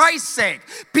Christ's sake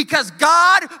because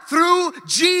God, through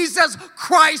Jesus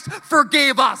Christ,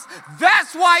 forgave us.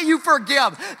 That's why you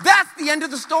forgive. That's the end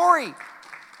of the story.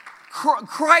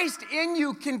 Christ in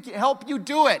you can help you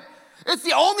do it. It's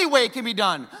the only way it can be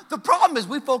done. The problem is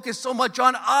we focus so much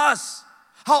on us.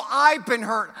 How I've been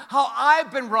hurt, how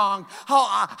I've been wronged,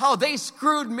 how they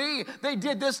screwed me, they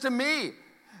did this to me.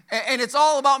 And it's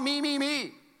all about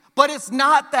me. But it's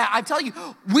not that. I tell you,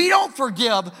 we don't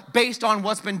forgive based on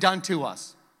what's been done to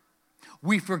us.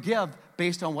 We forgive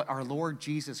based on what our Lord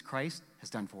Jesus Christ has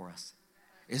done for us.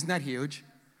 Isn't that huge?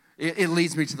 It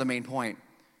leads me to the main point.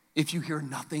 If you hear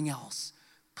nothing else,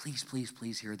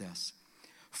 please hear this.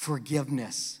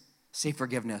 Forgiveness. Say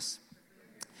forgiveness.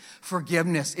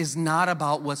 Forgiveness is not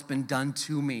about what's been done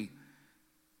to me.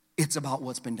 It's about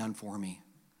what's been done for me.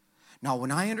 Now,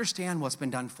 when I understand what's been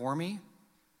done for me,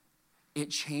 it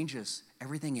changes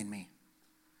everything in me.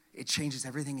 It changes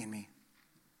everything in me.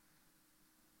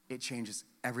 It changes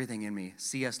everything in me.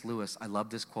 C.S. Lewis, I love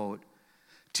this quote.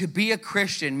 To be a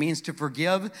Christian means to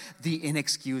forgive the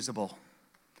inexcusable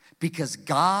because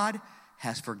God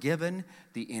has forgiven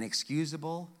the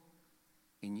inexcusable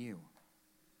in you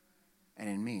and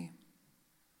in me.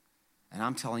 And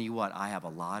I'm telling you what, I have a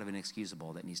lot of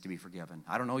inexcusable that needs to be forgiven.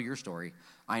 I don't know your story.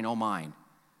 I know mine.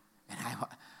 And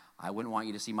I wouldn't want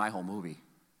you to see my whole movie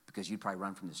because you'd probably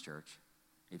run from this church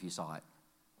if you saw it.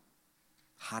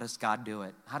 How does God do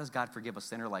it? How does God forgive a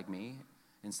sinner like me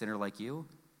and sinner like you?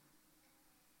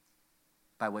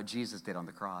 By what Jesus did on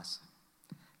the cross.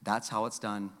 That's how it's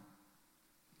done.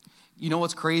 You know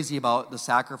what's crazy about the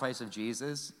sacrifice of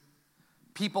Jesus?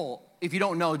 People, if you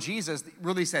don't know, Jesus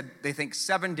really said, they think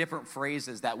 7 different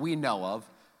phrases that we know of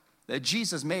that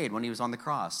Jesus made when he was on the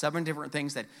cross. 7 different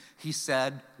things that he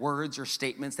said, words or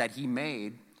statements that he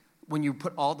made when you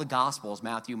put all the Gospels,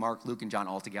 Matthew, Mark, Luke, and John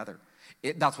all together,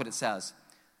 that's what it says.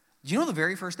 Do you know the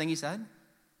very first thing he said?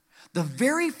 The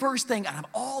very first thing out of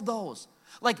all those,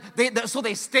 so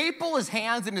they staple his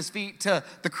hands and his feet to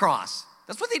the cross.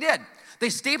 That's what they did. They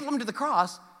stapled him to the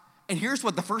cross, and here's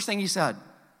what the first thing he said.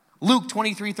 Luke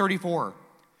 23:34.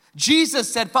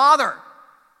 Jesus said, Father,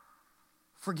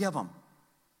 forgive them.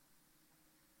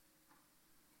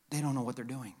 They don't know what they're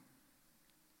doing.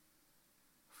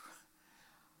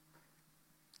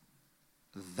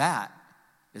 That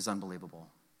is unbelievable.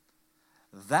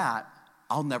 That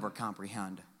I'll never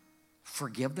comprehend.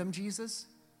 Forgive them, Jesus?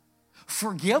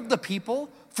 Forgive the people?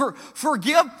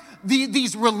 Forgive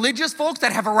these religious folks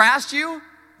that have harassed you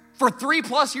for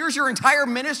 3+ years, your entire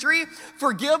ministry?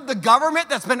 Forgive the government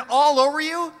that's been all over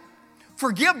you?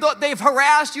 They've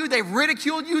harassed you, they've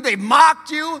ridiculed you, they've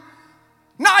mocked you.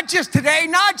 Not just today,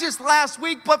 not just last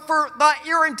week, but for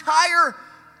your entire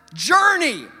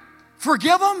journey.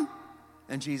 Forgive them?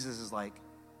 And Jesus is like,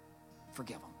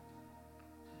 forgive them.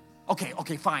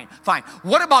 Okay, fine.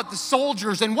 What about the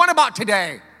soldiers and what about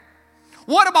today?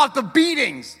 What about the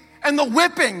beatings and the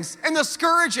whippings and the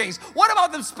scourgings? What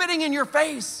about them spitting in your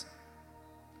face?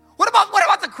 What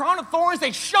about the crown of thorns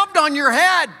they shoved on your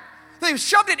head? They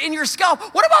shoved it in your scalp.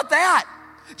 What about that?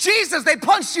 Jesus, they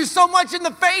punched you so much in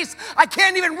the face, I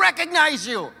can't even recognize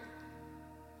you.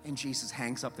 And Jesus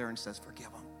hangs up there and says,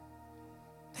 forgive them.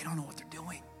 They don't know what they're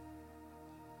doing.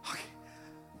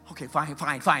 Okay,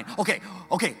 fine.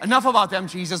 Okay, enough about them,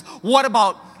 Jesus. What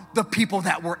about the people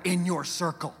that were in your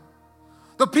circle?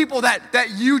 The people that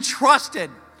you trusted,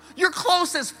 your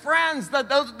closest friends,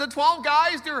 the 12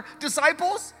 guys, their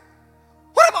disciples?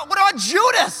 What about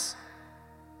Judas?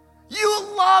 You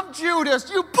loved Judas.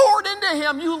 You poured into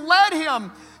him. You led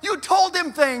him. You told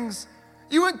him things.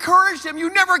 You encouraged him. You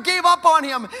never gave up on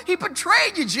him. He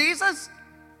betrayed you, Jesus.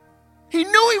 He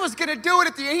knew he was going to do it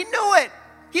at the end. He knew it.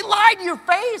 He lied in your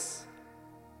face.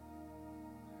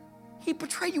 He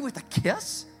betrayed you with a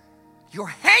kiss. You're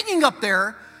hanging up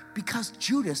there because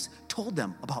Judas told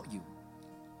them about you.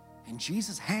 And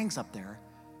Jesus hangs up there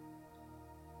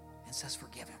and says,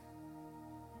 forgive him.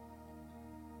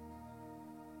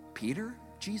 Peter,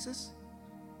 Jesus?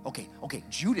 Okay,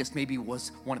 Judas maybe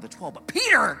was one of the 12, but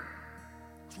Peter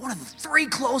was one of the 3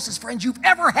 closest friends you've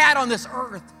ever had on this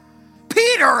earth.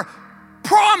 Peter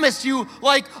promised you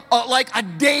like a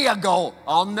day ago,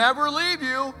 I'll never leave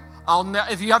you.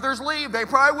 If the others leave, they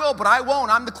probably will, but I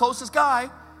won't. I'm the closest guy.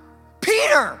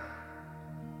 Peter,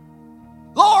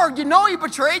 Lord, you know he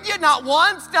betrayed you not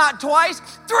once, not twice,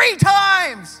 3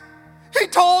 times. He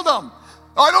told them,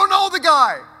 I don't know the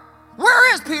guy.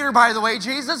 Where is Peter, by the way,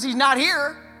 Jesus? He's not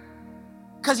here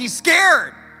because he's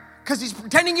scared, because he's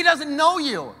pretending he doesn't know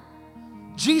you.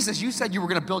 Jesus, you said you were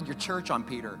going to build your church on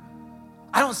Peter.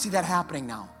 I don't see that happening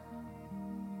now.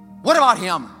 What about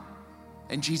him?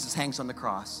 And Jesus hangs on the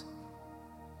cross.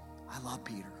 I love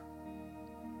Peter.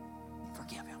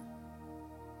 Forgive him.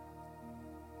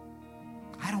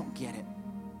 I don't get it.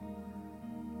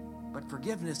 But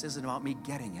forgiveness isn't about me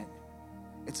getting it.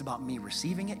 It's about me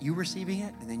receiving it, you receiving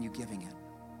it, and then you giving it.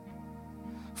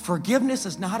 Forgiveness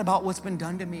is not about what's been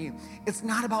done to me. It's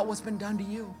not about what's been done to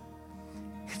you.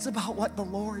 It's about what the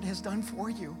Lord has done for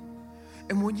you.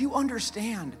 And when you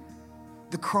understand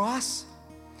the cross,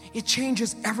 it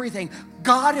changes everything.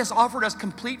 God has offered us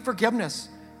complete forgiveness.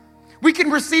 We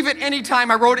can receive it anytime.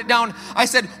 I wrote it down. I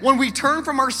said, when we turn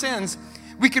from our sins,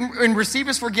 we can and receive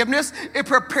his forgiveness. It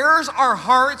prepares our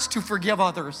hearts to forgive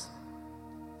others.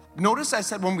 Notice I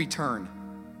said when we turn.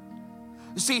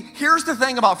 You see, here's the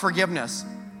thing about forgiveness.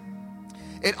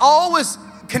 It always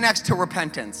connects to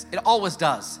repentance. It always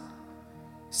does.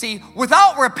 See,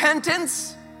 without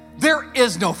repentance, there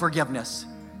is no forgiveness.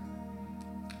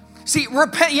 See,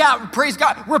 praise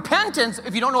God. Repentance,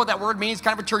 if you don't know what that word means,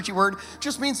 kind of a churchy word,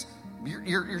 just means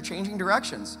you're changing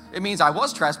directions. It means I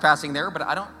was trespassing there, but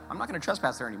I'm not going to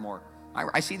trespass there anymore.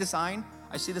 I see the sign.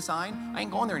 I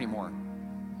ain't going there anymore.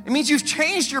 It means you've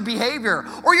changed your behavior,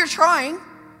 or you're trying.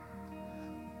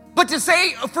 But to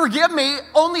say, forgive me,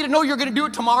 only to know you're going to do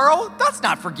it tomorrow, that's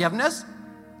not forgiveness.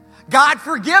 God,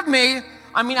 forgive me.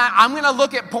 I mean, I'm going to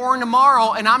look at porn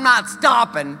tomorrow, and I'm not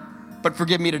stopping, but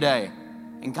forgive me today.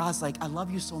 And God's like, I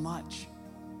love you so much.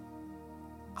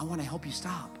 I want to help you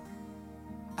stop.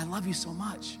 I love you so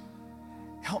much.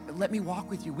 Let me walk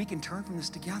with you. We can turn from this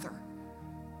together.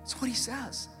 That's what he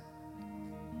says.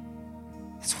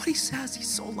 That's what he says. He's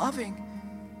so loving.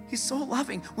 He's so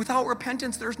loving. Without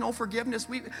repentance, there's no forgiveness.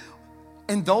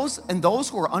 And those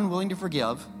who are unwilling to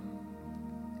forgive,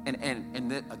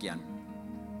 and that, again,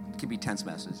 it can be tense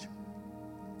message.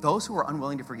 Those who are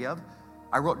unwilling to forgive,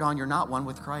 I wrote down, you're not one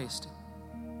with Christ.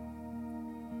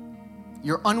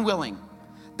 You're unwilling.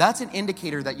 That's an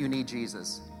indicator that you need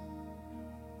Jesus.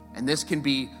 And this can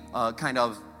be kind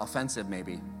of offensive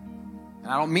maybe. And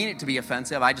I don't mean it to be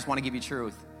offensive. I just want to give you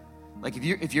truth. Like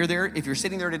if you're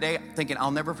sitting there today thinking,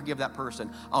 I'll never forgive that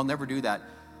person, I'll never do that,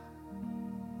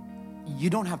 you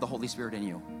don't have the Holy Spirit in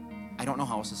you. I don't know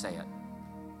how else to say it.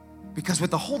 Because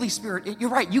with the Holy Spirit, you're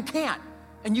right, you can't.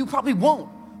 And you probably won't.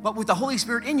 But with the Holy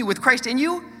Spirit in you, with Christ in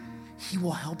you, He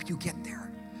will help you get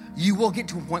there. You will get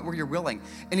to a point where you're willing.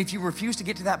 And if you refuse to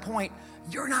get to that point,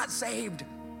 you're not saved.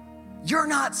 You're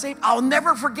not saved. I'll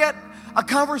never forget a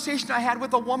conversation I had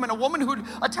with a woman who'd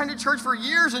attended church for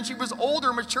years, and she was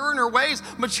older, mature in her ways,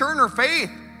 mature in her faith.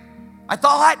 I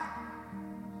thought.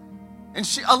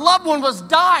 And a loved one was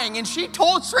dying, and she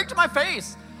told straight to my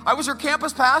face. I was her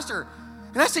campus pastor.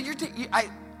 And I said,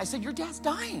 your dad's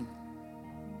dying.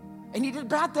 And he did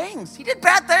bad things. He did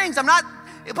bad things.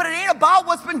 But it ain't about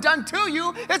what's been done to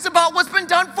you. It's about what's been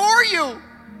done for you.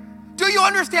 Do you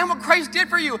understand what Christ did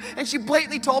for you? And she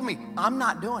blatantly told me, I'm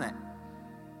not doing it.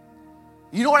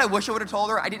 You know what I wish I would have told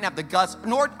her? I didn't have the guts,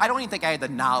 I don't even think I had the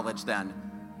knowledge then.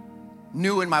 Not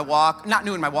new in my walk,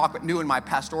 but new in my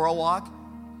pastoral walk.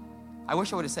 I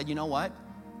wish I would have said, you know what?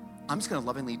 I'm just going to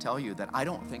lovingly tell you that I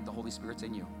don't think the Holy Spirit's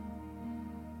in you.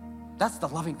 That's the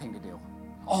loving thing to do.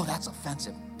 Oh, that's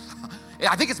offensive.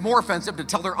 I think it's more offensive to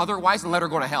tell her otherwise and let her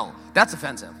go to hell. That's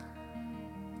offensive.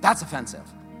 That's offensive.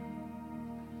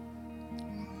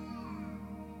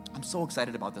 I'm so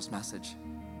excited about this message.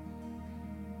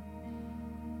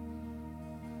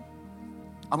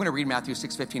 I'm going to read Matthew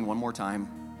 6:15 one more time.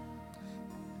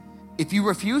 If you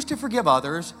refuse to forgive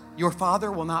others, your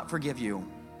Father will not forgive you.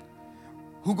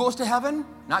 Who goes to heaven?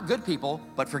 Not good people,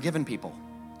 but forgiven people.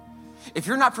 If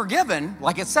you're not forgiven,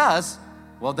 like it says,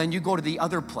 well, then you go to the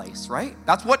other place, right?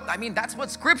 That's what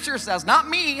Scripture says, not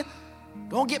me.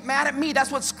 Don't get mad at me.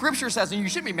 That's what Scripture says, and you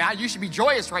should be mad. You should be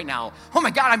joyous right now. Oh my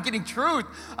God, I'm getting truth.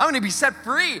 I'm going to be set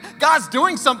free. God's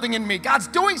doing something in me. God's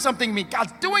doing something in me.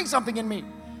 God's doing something in me.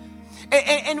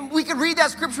 And we could read that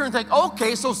Scripture and think,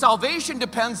 okay, so salvation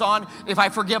depends on if I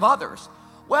forgive others.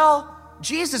 Well,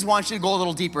 Jesus wants you to go a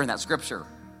little deeper in that Scripture.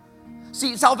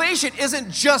 See, salvation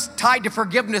isn't just tied to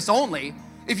forgiveness only.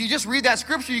 If you just read that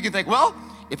Scripture, you can think, well,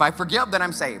 if I forgive, then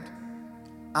I'm saved.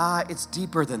 It's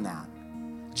deeper than that.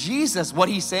 Jesus, what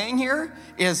He's saying here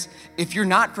is, if you're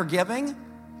not forgiving,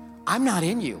 I'm not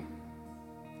in you.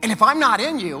 And if I'm not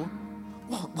in you,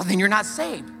 well, then you're not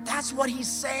saved. That's what He's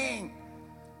saying.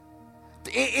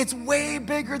 It's way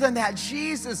bigger than that.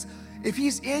 Jesus, if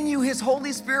He's in you, His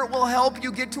Holy Spirit will help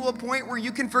you get to a point where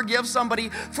you can forgive somebody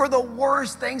for the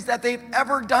worst things that they've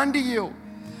ever done to you.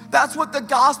 That's what the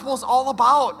gospel is all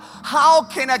about. How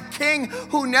can a king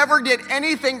who never did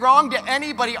anything wrong to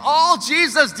anybody, all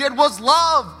Jesus did was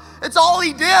love. It's all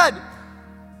He did.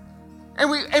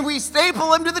 And we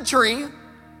staple Him to the tree,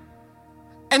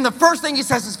 and the first thing He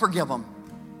says is forgive them.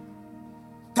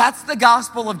 That's the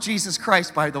gospel of Jesus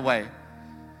Christ, by the way.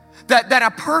 That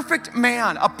a perfect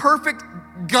man, a perfect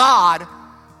God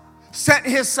sent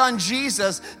His Son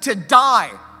Jesus to die.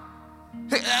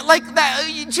 Like that,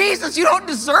 Jesus, you don't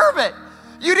deserve it.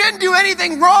 You didn't do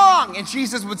anything wrong. And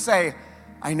Jesus would say,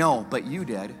 I know, but you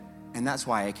did, and that's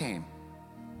why I came.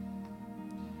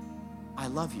 I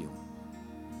love you.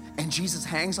 And Jesus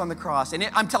hangs on the cross. And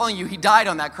I'm telling you, He died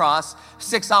on that cross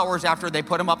 6 hours after they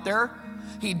put Him up there.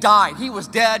 He died. He was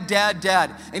dead, dead,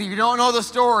 dead. And if you don't know the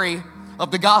story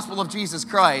of the gospel of Jesus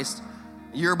Christ,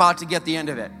 you're about to get the end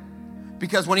of it.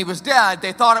 Because when He was dead,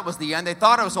 they thought it was the end. They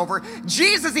thought it was over.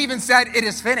 Jesus even said, it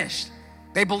is finished.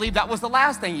 They believed that was the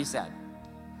last thing He said.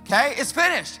 Okay, it's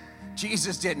finished.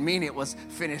 Jesus didn't mean it was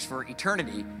finished for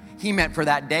eternity. He meant for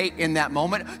that day, in that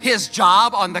moment. His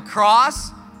job on the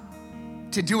cross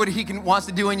to do what He wants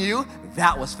to do in you,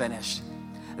 that was finished.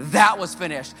 That was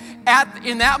finished.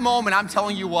 In that moment, I'm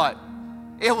telling you what,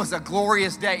 it was a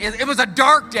glorious day. It was a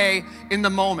dark day in the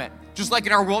moment. Just like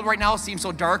in our world right now, it seems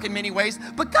so dark in many ways,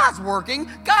 but God's working,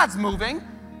 God's moving.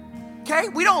 Okay?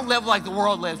 We don't live like the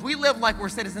world lives. We live like we're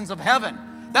citizens of heaven.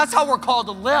 That's how we're called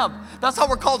to live. That's how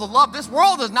we're called to love. This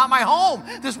world is not my home.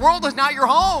 This world is not your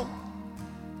home.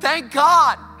 Thank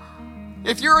God.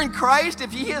 If you're in Christ,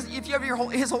 if you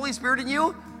have His Holy Spirit in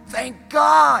you, thank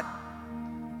God.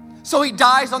 So He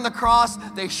dies on the cross.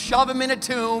 They shove Him in a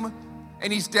tomb,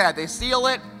 and He's dead. They seal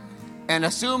it and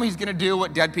assume He's going to do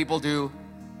what dead people do,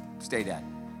 stay dead.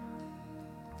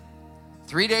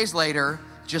 3 days later,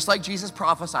 just like Jesus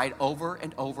prophesied over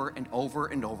and over and over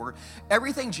and over,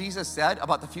 everything Jesus said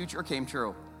about the future came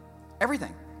true.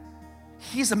 Everything.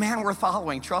 He's a man worth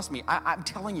following. Trust me. I'm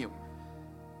telling you.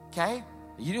 Okay?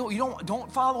 You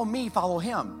don't follow me, follow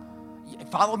Him.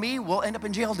 Follow me, we'll end up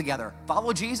in jail together.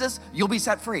 Follow Jesus, you'll be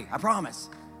set free. I promise.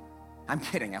 I'm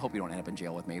kidding. I hope you don't end up in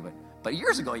jail with me, but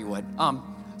years ago you would.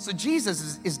 So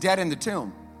Jesus is dead in the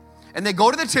tomb. And they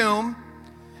go to the tomb,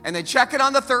 and they check it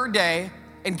on the third day,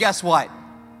 and guess what?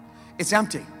 It's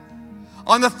empty.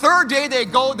 On the third day, they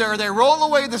go there, they roll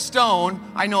away the stone.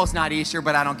 I know it's not Easter,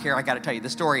 but I don't care. I got to tell you the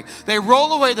story. They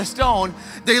roll away the stone.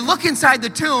 They look inside the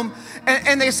tomb,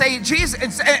 and they say,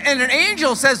 Jesus, and an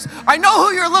angel says, I know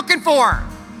who you're looking for.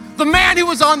 The man who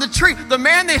was on the tree, the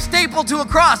man they stapled to a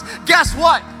cross. Guess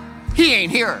what? He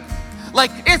ain't here.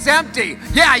 Like, it's empty.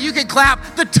 Yeah, you can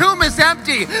clap. The tomb is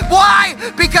empty.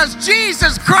 Why? Because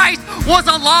Jesus Christ was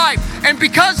alive. And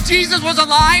because Jesus was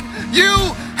alive, you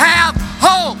have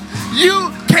hope.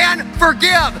 You can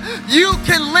forgive. You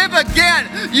can live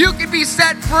again. You can be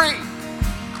set free.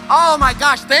 Oh my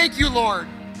gosh, thank you, Lord.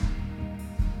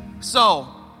 So,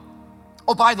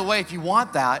 oh, by the way, if you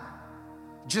want that,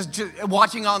 just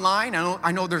watching online,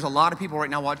 I know there's a lot of people right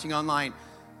now watching online.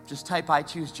 Just type, I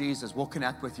choose Jesus. We'll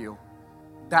connect with you.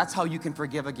 That's how you can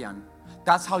forgive again.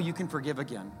 That's how you can forgive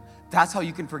again. That's how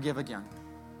you can forgive again.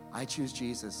 I choose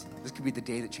Jesus. This could be the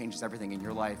day that changes everything in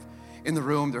your life. In the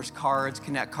room, there's cards,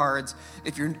 connect cards.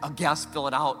 If you're a guest, fill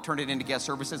it out, turn it into guest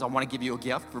services. I want to give you a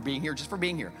gift for being here, just for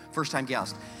being here, first-time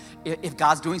guest. If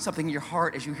God's doing something in your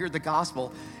heart as you hear the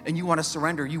gospel and you want to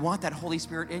surrender, you want that Holy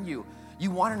Spirit in you. You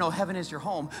want to know heaven is your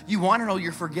home. You want to know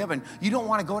you're forgiven. You don't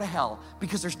want to go to hell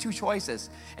because there's two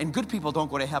choices. And good people don't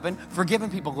go to heaven.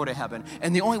 Forgiven people go to heaven.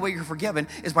 And the only way you're forgiven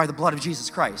is by the blood of Jesus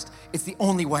Christ. It's the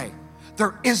only way.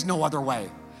 There is no other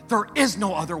way. There is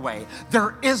no other way.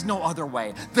 There is no other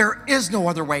way. There is no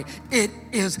other way. It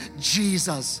is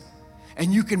Jesus.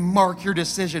 And you can mark your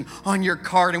decision on your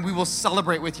card and we will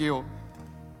celebrate with you.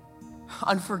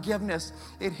 Unforgiveness,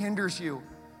 it hinders you.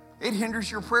 It hinders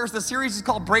your prayers. The series is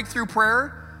called Breakthrough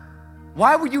Prayer.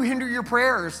 Why would you hinder your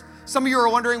prayers? Some of you are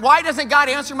wondering, why doesn't God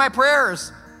answer my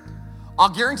prayers? I'll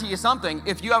guarantee you something.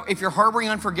 If you're harboring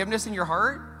unforgiveness in your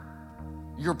heart,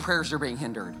 your prayers are being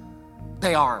hindered.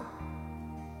 They are.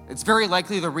 It's very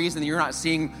likely the reason that you're not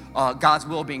seeing God's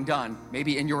will being done,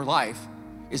 maybe in your life,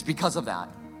 is because of that.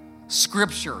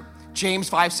 Scripture,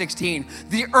 James 5:16,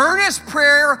 the earnest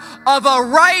prayer of a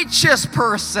righteous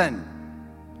person.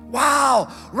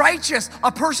 Wow, righteous,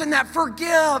 a person that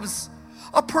forgives,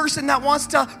 a person that wants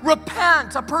to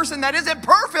repent, a person that isn't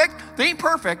perfect. They ain't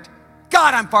perfect.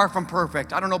 God, I'm far from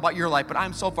perfect. I don't know about your life, but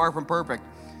I'm so far from perfect.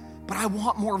 But I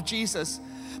want more of Jesus.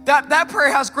 That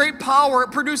prayer has great power.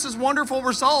 It produces wonderful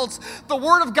results. The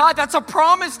Word of God, that's a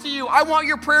promise to you. I want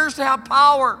your prayers to have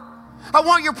power. I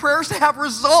want your prayers to have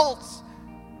results.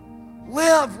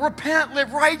 Live, repent,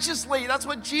 live righteously. That's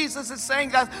what Jesus is saying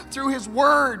that through His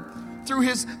Word, through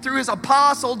his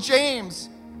apostle, James.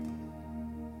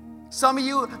 Some of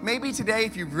you, maybe today,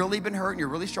 if you've really been hurt and you're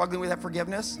really struggling with that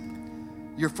forgiveness,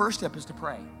 your first step is to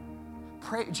pray.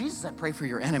 Pray. Jesus said, pray for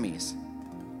your enemies.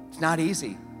 It's not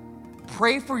easy.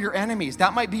 Pray for your enemies.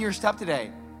 That might be your step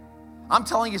today. I'm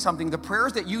telling you something. The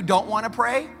prayers that you don't want to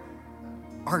pray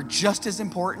are just as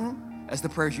important as the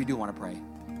prayers you do want to pray.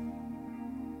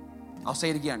 I'll say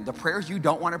it again. The prayers you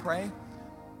don't want to pray,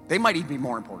 they might even be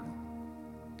more important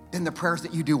than the prayers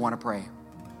that you do want to pray.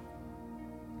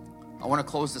 I want to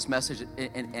close this message,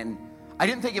 and I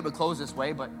didn't think it would close this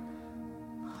way, but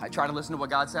I try to listen to what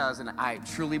God says, and I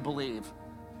truly believe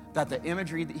that the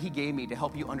imagery that He gave me to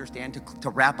help you understand, to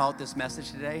wrap out this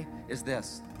message today, is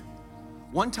this.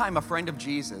 One time, a friend of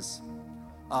Jesus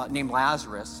named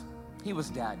Lazarus, he was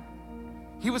dead.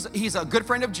 He's a good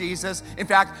friend of Jesus. In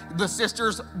fact, the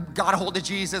sisters got a hold of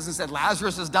Jesus and said,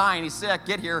 Lazarus is dying, he's sick,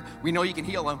 get here, we know you can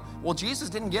heal him. Well, Jesus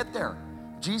didn't get there.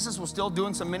 Jesus was still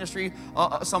doing some ministry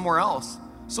somewhere else.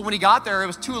 So when he got there, it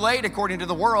was too late according to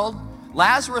the world.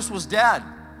 Lazarus was dead.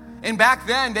 And back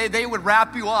then, they would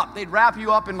wrap you up. They'd wrap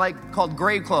you up in called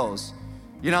grave clothes.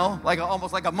 You know,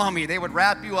 almost like a mummy. They would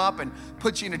wrap you up and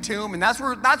put you in a tomb. And that's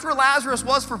where Lazarus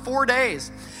was for 4 days.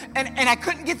 And I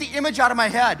couldn't get the image out of my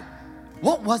head.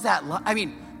 What was that? I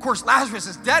mean, of course, Lazarus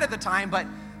is dead at the time, but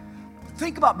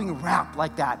think about being wrapped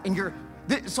like that. And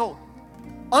so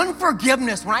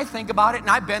unforgiveness, when I think about it,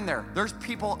 and I've been there, there's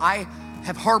people I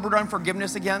have harbored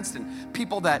unforgiveness against and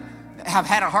people that have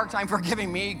had a hard time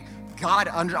forgiving me. God,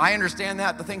 I understand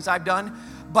that, the things I've done.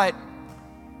 But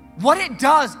what it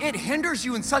does, it hinders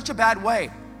you in such a bad way.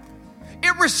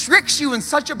 It restricts you in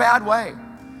such a bad way.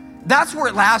 That's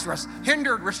where Lazarus,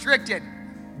 hindered, restricted,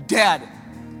 dead.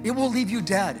 It will leave you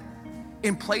dead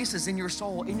in places in your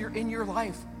soul, in your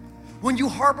life. When you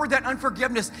harbor that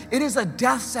unforgiveness, it is a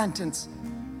death sentence.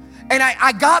 And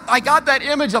I got that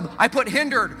image of, I put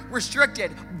hindered,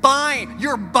 restricted, bind,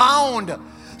 you're bound.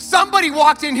 Somebody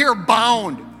walked in here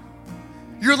bound.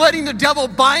 You're letting the devil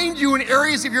bind you in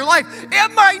areas of your life.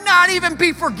 It might not even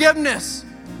be forgiveness.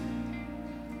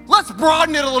 Let's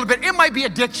broaden it a little bit. It might be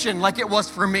addiction like it was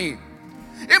for me.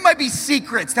 It might be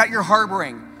secrets that you're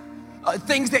harboring.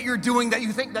 Things that you're doing that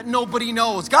you think that nobody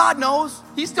knows. God knows.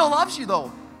 He still loves you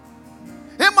though.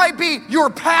 It might be your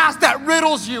past that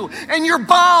riddles you and you're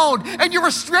bound and you're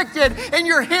restricted and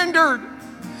you're hindered.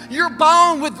 You're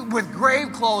bound with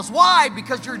grave clothes. Why?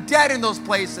 Because you're dead in those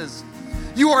places.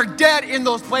 You are dead in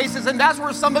those places, and that's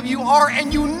where some of you are,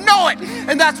 and you know it.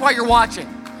 And that's why you're watching.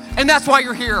 And that's why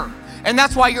you're here. And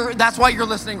that's why you're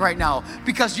listening right now,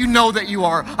 because you know that you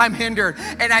are. I'm hindered.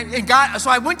 So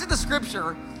I went to the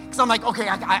scripture, because I'm like, okay,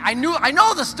 I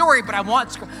know the story, but I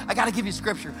got to give you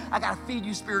scripture. I got to feed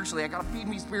you spiritually. I got to feed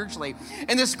me spiritually.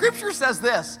 And the scripture says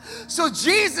this. So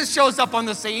Jesus shows up on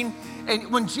the scene,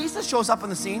 and when Jesus shows up on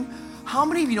the scene, how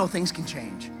many of you know things can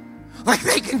change? Like,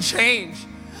 they can change.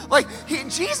 Like,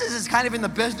 Jesus is kind of in the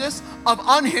business of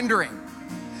unhindering.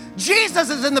 Jesus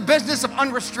is in the business of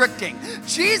unrestricting.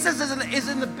 Jesus is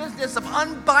in the business of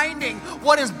unbinding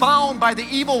what is bound by the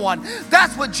evil one.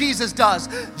 That's what Jesus does.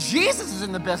 Jesus is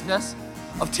in the business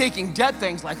of taking dead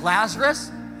things like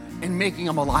Lazarus and making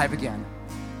them alive again.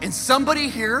 And somebody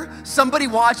here, somebody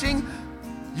watching,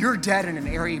 you're dead in an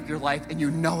area of your life and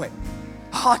you know it.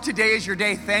 Oh, today is your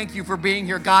day. Thank you for being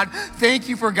here, God. Thank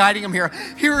you for guiding him here.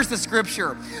 Here's the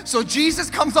scripture. So Jesus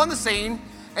comes on the scene,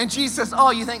 and Jesus says,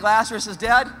 oh, you think Lazarus is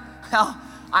dead? Well,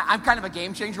 I'm kind of a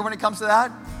game changer when it comes to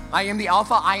that. I am the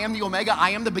Alpha. I am the Omega. I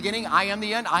am the beginning. I am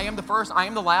the end. I am the first. I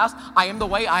am the last. I am the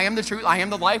way. I am the truth. I am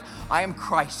the life. I am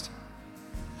Christ.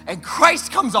 And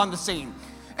Christ comes on the scene,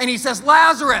 and he says,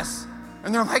 Lazarus.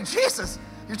 And they're like, Jesus,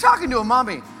 you're talking to a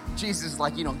mummy. Jesus is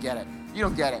like, you don't get it. You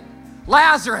don't get it.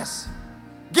 Lazarus,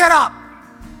 get up.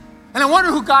 And I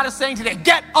wonder who God is saying today,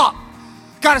 get up.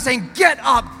 God is saying, get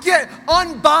up,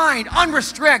 unbind,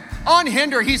 unrestrict,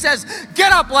 unhinder. He says,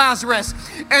 get up, Lazarus.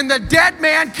 And the dead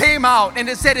man came out, and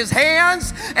it said his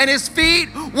hands and his feet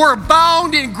were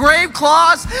bound in grave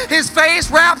cloths, his face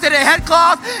wrapped in a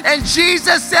headcloth. And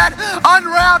Jesus said,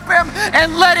 unwrap him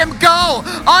and let him go.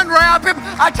 Unwrap him.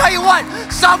 I tell you what,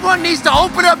 someone needs to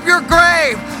open up your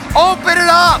grave. Open it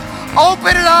up.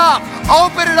 Open it up.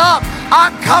 Open it up.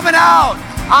 I'm coming out.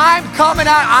 I'm coming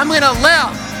out. I'm going to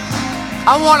live.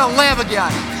 I want to live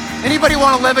again. Anybody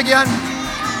want to live again?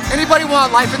 Anybody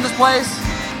want life in this place?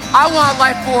 I want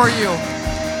life for you.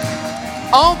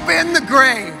 Open the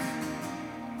grave.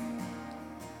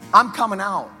 I'm coming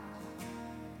out.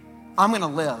 I'm going to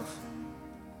live.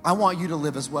 I want you to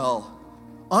live as well.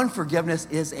 Unforgiveness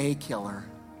is a killer.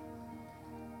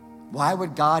 Why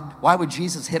would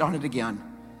Jesus hit on it again?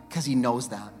 Because he knows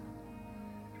that.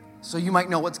 So you might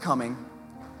know what's coming.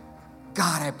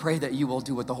 God, I pray that you will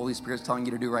do what the Holy Spirit's telling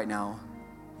you to do right now.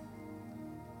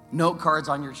 Note cards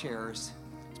on your chairs.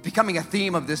 It's becoming a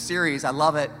theme of this series. I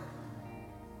love it.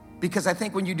 Because I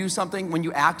think when you do something, when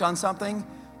you act on something,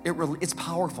 it's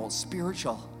powerful, it's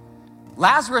spiritual.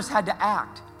 Lazarus had to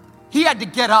act. He had to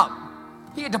get up.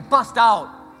 He had to bust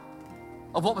out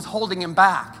of what was holding him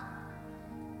back.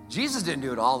 Jesus didn't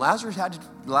do it all. Lazarus had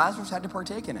to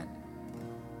partake in it.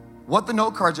 What the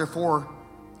note cards are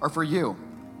for you.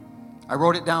 I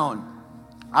wrote it down.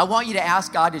 I want you to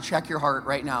ask God to check your heart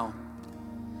right now.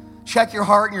 Check your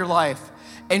heart and your life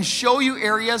and show you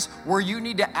areas where you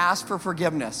need to ask for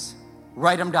forgiveness.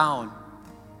 Write them down.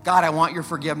 God, I want your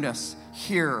forgiveness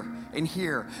here and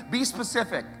here. Be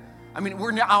specific. I mean,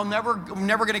 I'm never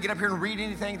going to get up here and read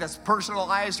anything that's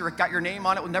personalized or got your name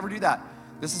on it. We'll never do that.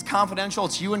 This is confidential.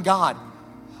 It's you and God.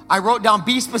 I wrote down,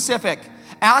 be specific.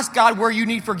 Ask God where you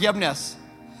need forgiveness.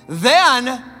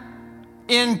 Then,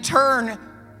 in turn,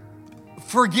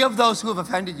 forgive those who have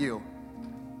offended you.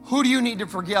 Who do you need to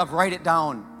forgive? Write it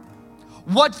down.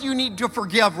 What do you need to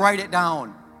forgive? Write it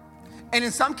down. And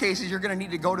in some cases, you're going to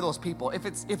need to go to those people. If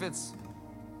it's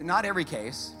not every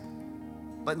case,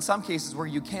 but in some cases where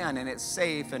you can and it's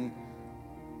safe and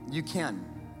you can.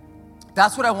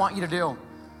 That's what I want you to do.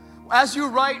 As you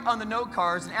write on the note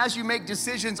cards and as you make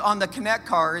decisions on the Connect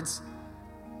cards,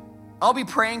 I'll be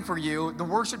praying for you. The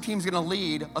worship team's going to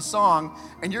lead a song,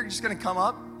 and you're just going to come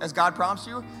up as God prompts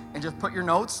you and just put your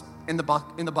notes in the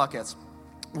buckets.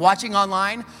 Watching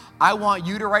online, I want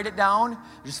you to write it down,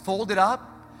 just fold it up,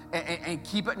 and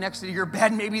keep it next to your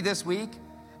bed maybe this week,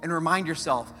 and remind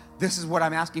yourself, this is what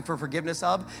I'm asking for forgiveness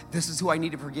of, this is who I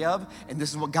need to forgive, and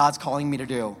this is what God's calling me to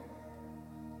do.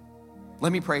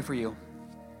 Let me pray for you.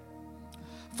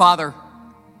 Father,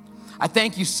 I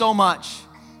thank you so much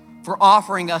for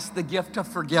offering us the gift of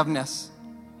forgiveness.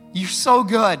 You're so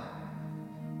good.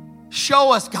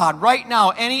 Show us, God, right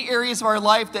now, any areas of our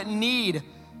life that need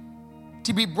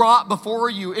to be brought before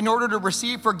you in order to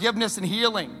receive forgiveness and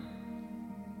healing.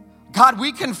 God,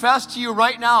 we confess to you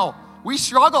right now, we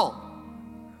struggle.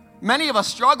 Many of us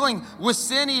struggling with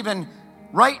sin even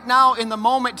right now in the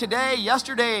moment today,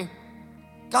 yesterday.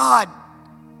 God,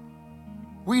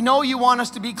 we know you want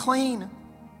us to be clean.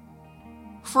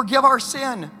 Forgive our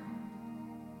sin.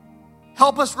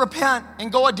 Help us repent and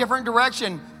go a different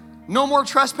direction. No more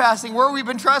trespassing where we've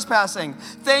been trespassing.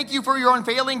 Thank you for your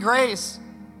unfailing grace.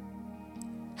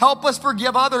 Help us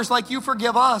forgive others like you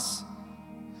forgive us.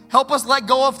 Help us let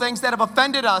go of things that have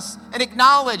offended us and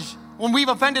acknowledge when we've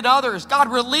offended others.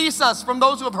 God, release us from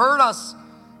those who have hurt us.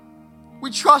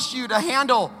 We trust you to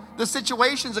handle the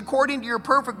situations according to your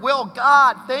perfect will.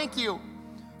 God, thank you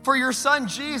for your son,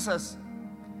 Jesus.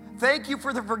 Thank you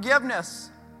for the forgiveness.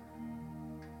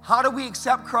 How do we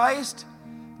accept Christ?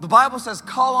 The Bible says,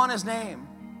 call on his name.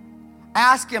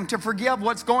 Ask him to forgive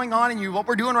what's going on in you, what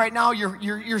we're doing right now,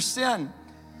 your sin.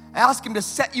 Ask him to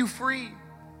set you free.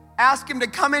 Ask him to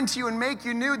come into you and make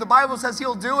you new. The Bible says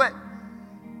he'll do it.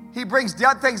 He brings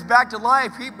dead things back to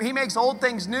life. He makes old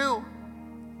things new.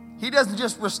 He doesn't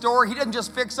just restore. He doesn't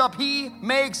just fix up. He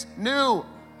makes new.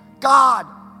 God,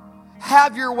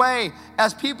 have your way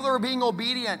as people are being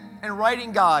obedient and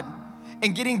writing, God,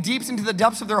 and getting deep into the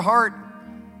depths of their heart.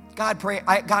 God,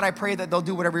 I pray that they'll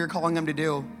do whatever you're calling them to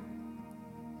do.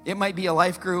 It might be a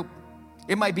life group.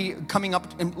 It might be coming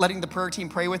up and letting the prayer team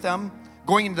pray with them,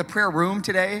 going into the prayer room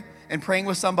today and praying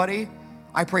with somebody.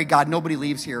 I pray, God, nobody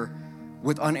leaves here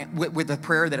with a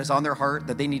prayer that is on their heart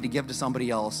that they need to give to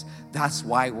somebody else. That's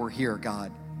why we're here,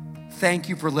 God. Thank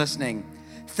you for listening.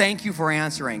 Thank you for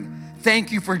answering.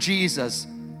 Thank you for Jesus.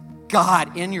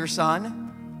 God, in your Son,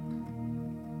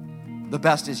 the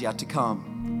best is yet to come.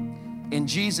 In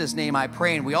Jesus' name I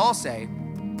pray, and we all say,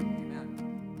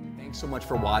 amen. Thanks so much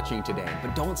for watching today,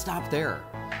 but don't stop there.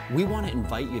 We want to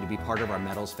invite you to be part of our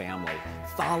Meadows family.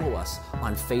 Follow us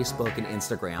on Facebook and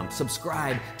Instagram.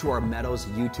 Subscribe to our Meadows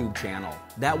YouTube channel.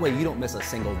 That way you don't miss a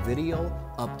single video,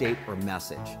 update, or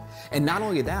message. And not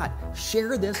only that,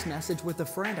 share this message with a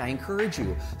friend. I encourage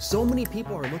you. So many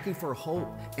people are looking for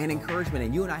hope and encouragement,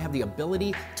 and you and I have the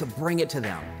ability to bring it to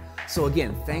them. So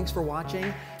again, thanks for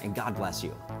watching, and God bless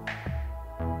you.